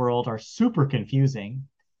of the world are super confusing.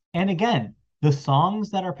 And again, the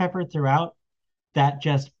songs that are peppered throughout that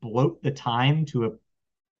just bloat the time to a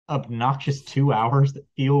obnoxious 2 hours that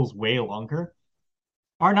feels way longer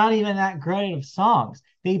are not even that great of songs.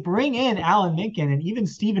 They bring in Alan Menken and even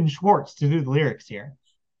Stephen Schwartz to do the lyrics here,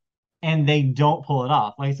 and they don't pull it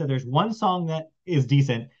off. Like I said, there's one song that is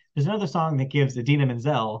decent. There's another song that gives Idina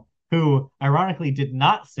Menzel, who ironically did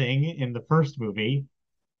not sing in the first movie,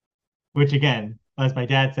 which again, as my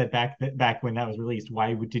dad said back when that was released,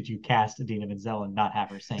 why did you cast Idina Menzel and not have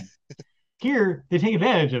her sing? Here, they take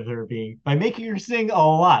advantage of her being by making her sing a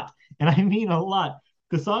lot, and I mean a lot.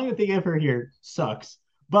 The song that they give her here sucks,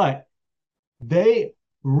 but they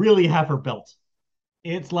really have her belt.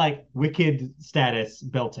 It's like Wicked status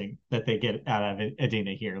belting that they get out of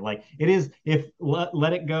Adina here. Like it is if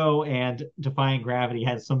Let It Go and Defying Gravity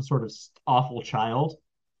had some sort of awful child,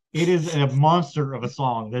 it is a monster of a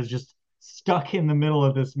song that's just stuck in the middle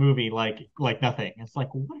of this movie like nothing. It's like,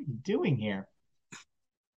 what are you doing here?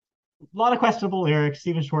 A lot of questionable lyrics.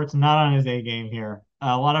 Stephen Schwartz not on his A game here.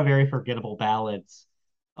 A lot of very forgettable ballads.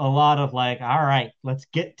 A lot of like, all right, let's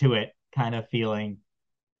get to it kind of feeling.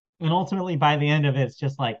 And ultimately, by the end of it, it's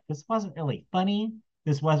just like this wasn't really funny.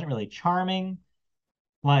 This wasn't really charming.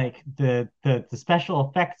 Like the special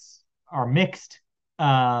effects are mixed.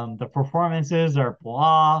 The performances are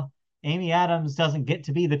blah. Amy Adams doesn't get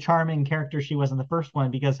to be the charming character she was in the first one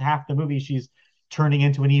because half the movie she's turning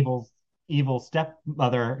into an evil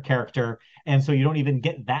stepmother character, and so you don't even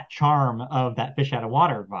get that charm of that fish out of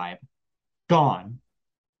water vibe. Gone.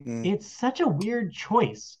 Mm. It's such a weird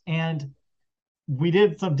choice, and we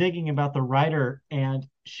did some digging about the writer, and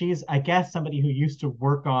she's, I guess, somebody who used to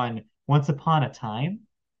work on Once Upon a Time,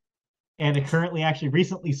 and it currently actually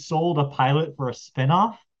recently sold a pilot for a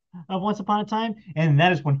spinoff of Once Upon a Time, and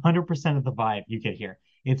that is 100% of the vibe you get here.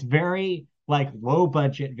 It's very like low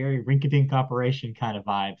budget, very rink-a-dink operation kind of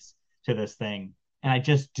vibes to this thing, and I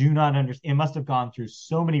just do not understand. It must have gone through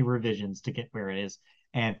so many revisions to get where it is,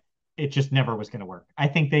 and it just never was going to work. I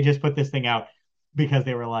think they just put this thing out because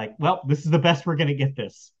they were like, well, this is the best we're going to get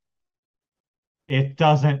this. It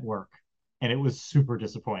doesn't work. And it was super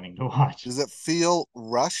disappointing to watch. Does it feel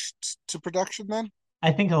rushed to production then?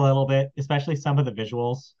 I think a little bit, especially some of the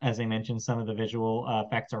visuals. As I mentioned, some of the visual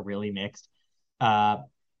effects are really mixed. Uh,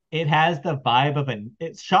 it has the vibe of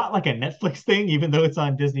it's shot like a Netflix thing, even though it's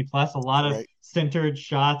on Disney Plus. A lot of Right. centered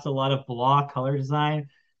shots, a lot of blah color design.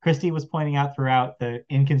 Christy was pointing out throughout the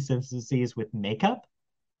inconsistencies with makeup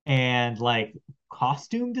and like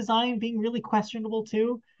costume design being really questionable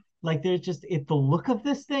too. Like there's just the look of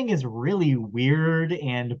this thing is really weird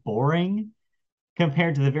and boring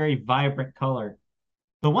compared to the very vibrant color.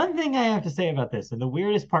 The one thing I have to say about this, and the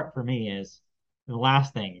weirdest part for me is the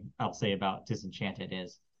last thing I'll say about Disenchanted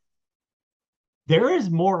is there is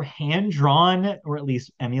more hand drawn or at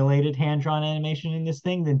least emulated hand drawn animation in this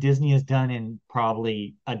thing than Disney has done in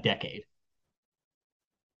probably a decade.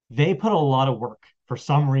 They put a lot of work for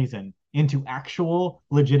some reason into actual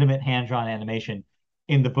legitimate hand-drawn animation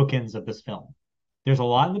in the bookends of this film. There's a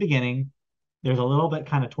lot in the beginning, there's a little bit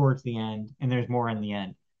kind of towards the end, and there's more in the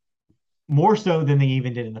end. More so than they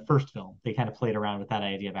even did in the first film. They kind of played around with that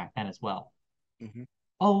idea back then as well. Mm-hmm.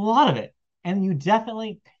 A lot of it. And you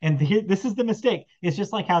definitely, and here, this is the mistake. It's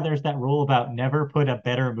just like how there's that rule about never put a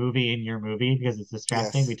better movie in your movie because it's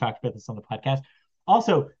distracting. We Yes. talked about this on the podcast.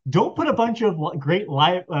 Also, don't put a bunch of great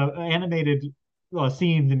live animated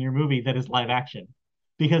scenes in your movie that is live action,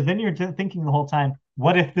 because then you're thinking the whole time,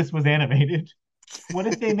 what if this was animated? What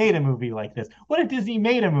if they made a movie like this? What if Disney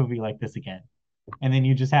made a movie like this again? And then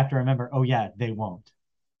you just have to remember, oh yeah, they won't.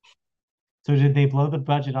 So did they blow the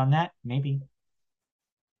budget on that? Maybe.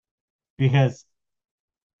 Because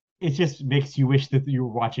it just makes you wish that you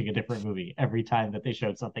were watching a different movie every time that they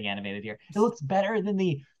showed something animated here. It looks better than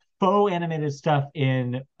the faux animated stuff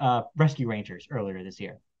in Rescue Rangers earlier this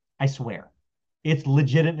year. I swear. It's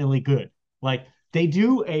legitimately good. Like they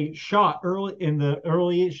do a shot early in the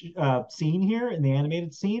early scene here in the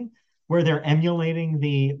animated scene where they're emulating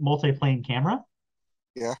the multiplane camera,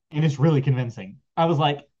 Yeah. and it's really convincing. I was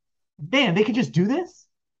like, man, they could just do this.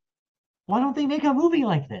 Why don't they make a movie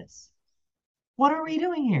like this? What are we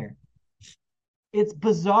doing here? It's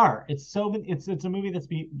bizarre. It's a movie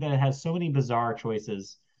that has so many bizarre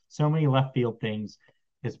choices, so many left field things.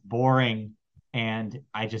 It's boring, and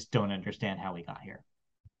I just don't understand how we got here.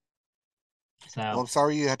 Well, So I'm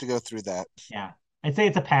sorry you had to go through that. yeah, I'd say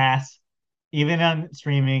it's a pass. Even on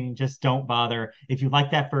streaming, just don't bother. If you like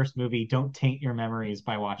that first movie, don't taint your memories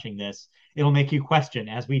by watching this. It'll make you question,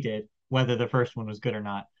 as we did, whether the first one was good or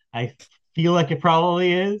not. I feel like it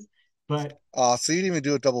probably is, but So you didn't even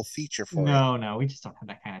do a double feature for it. no, we just don't have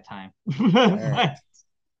that kind of time. All right.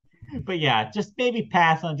 but yeah, just maybe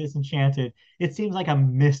pass on Disenchanted. It seems like a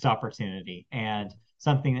missed opportunity and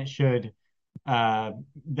something uh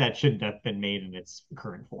that shouldn't have been made in its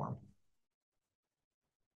current form.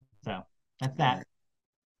 So that's All that. right.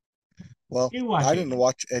 Well, You watch I it. didn't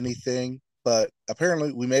watch anything, but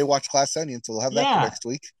apparently we may watch Glass Onion, so we'll have that for Yeah, next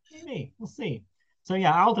week. maybe. We'll see. So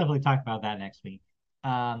yeah, I'll definitely talk about that next week.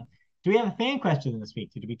 Do we have a fan question this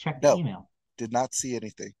week? Did we check the No, email? did not see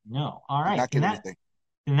anything. No. All Did right. not get anything.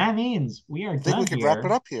 Then that means we are I think we done can wrap it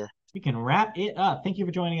here. up here. We can wrap it up. Thank you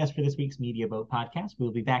for joining us for this week's Media Boat podcast.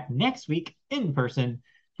 We'll be back next week in person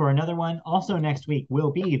for another one. Also, next week will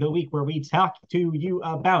be the week where we talk to you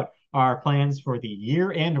about our plans for the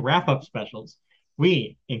year-end wrap-up specials.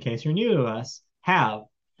 We, in case you're new to us, have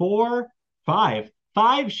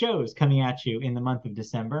five shows coming at you in the month of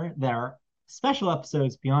December. There are special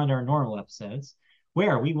episodes beyond our normal episodes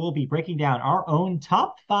where we will be breaking down our own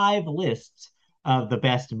top 5 lists of the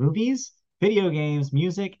best movies, video games,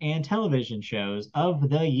 music, and television shows of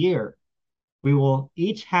the year. We will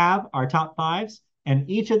each have our top fives, and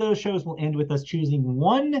each of those shows will end with us choosing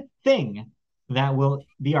one thing that will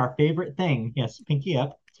be our favorite thing. Yes, pinky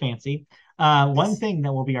up, it's fancy. One Yes. thing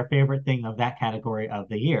that will be our favorite thing of that category of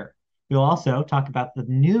the year. We'll also talk about the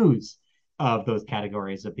news of those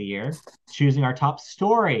categories of the year, choosing our top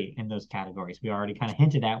story in those categories. We already kind of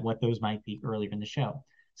hinted at what those might be earlier in the show.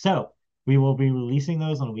 So we will be releasing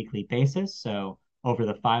those on a weekly basis. So over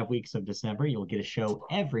the 5 weeks of December, you'll get a show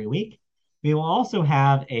every week. We will also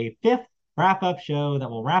have a fifth wrap up show that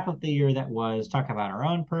will wrap up the year that was, talk about our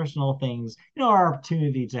own personal things, our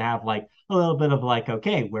opportunity to have like a little bit of like,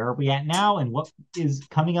 okay, where are we at now and what is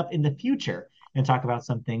coming up in the future, and talk about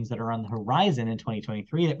some things that are on the horizon in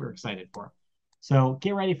 2023 that we're excited for. So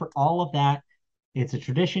get ready for all of that. It's a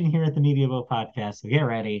tradition here at the Media Boat Podcast. So get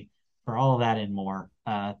ready for all of that and more.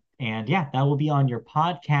 And yeah, that will be on your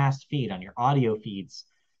podcast feed, on your audio feeds.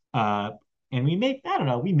 And I don't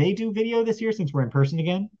know, we may do video this year since we're in person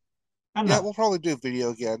again. I don't Yeah, know. we'll probably do a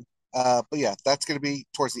video again. But yeah, that's going to be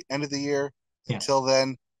towards the end of the year. Yes. Until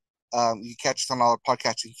then, you catch us on all our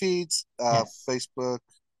podcasting feeds, Yes. Facebook,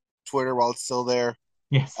 Twitter while it's still there,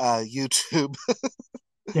 Yes. YouTube.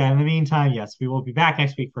 Yeah, in the meantime, yes, we will be back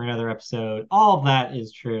next week for another episode. All of that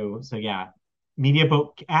is true. So yeah, Media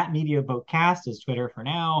Boat at Media Boat Cast is Twitter for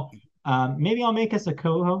now. Maybe I'll make us a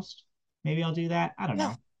co-host. Maybe I'll do that. I don't Yeah,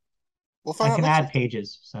 know. we'll I find out can next add week.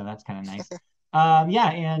 pages, so that's kind of nice.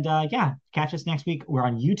 Yeah, catch us next week. We're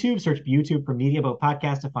on YouTube. Search YouTube for Media Boat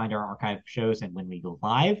Podcast to find our archive shows and when we go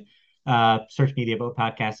live. Search Media Boat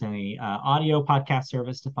Podcast in the audio podcast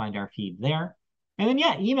service to find our feed there. And then,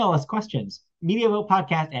 yeah, email us questions.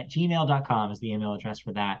 MediaBoatPodcast@gmail.com is the email address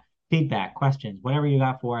for that. Feedback, questions, whatever you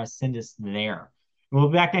got for us, send us there. We'll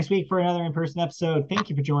be back next week for another in-person episode. Thank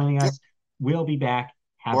you for joining Yep. us. We'll be back.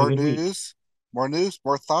 Have a More good week. news,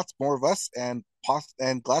 more thoughts, more of us, and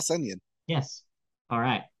Glass Onion. Yes. All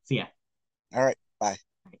right. See ya. All right, bye.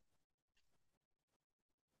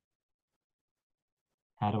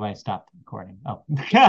 How do I stop the recording? Oh.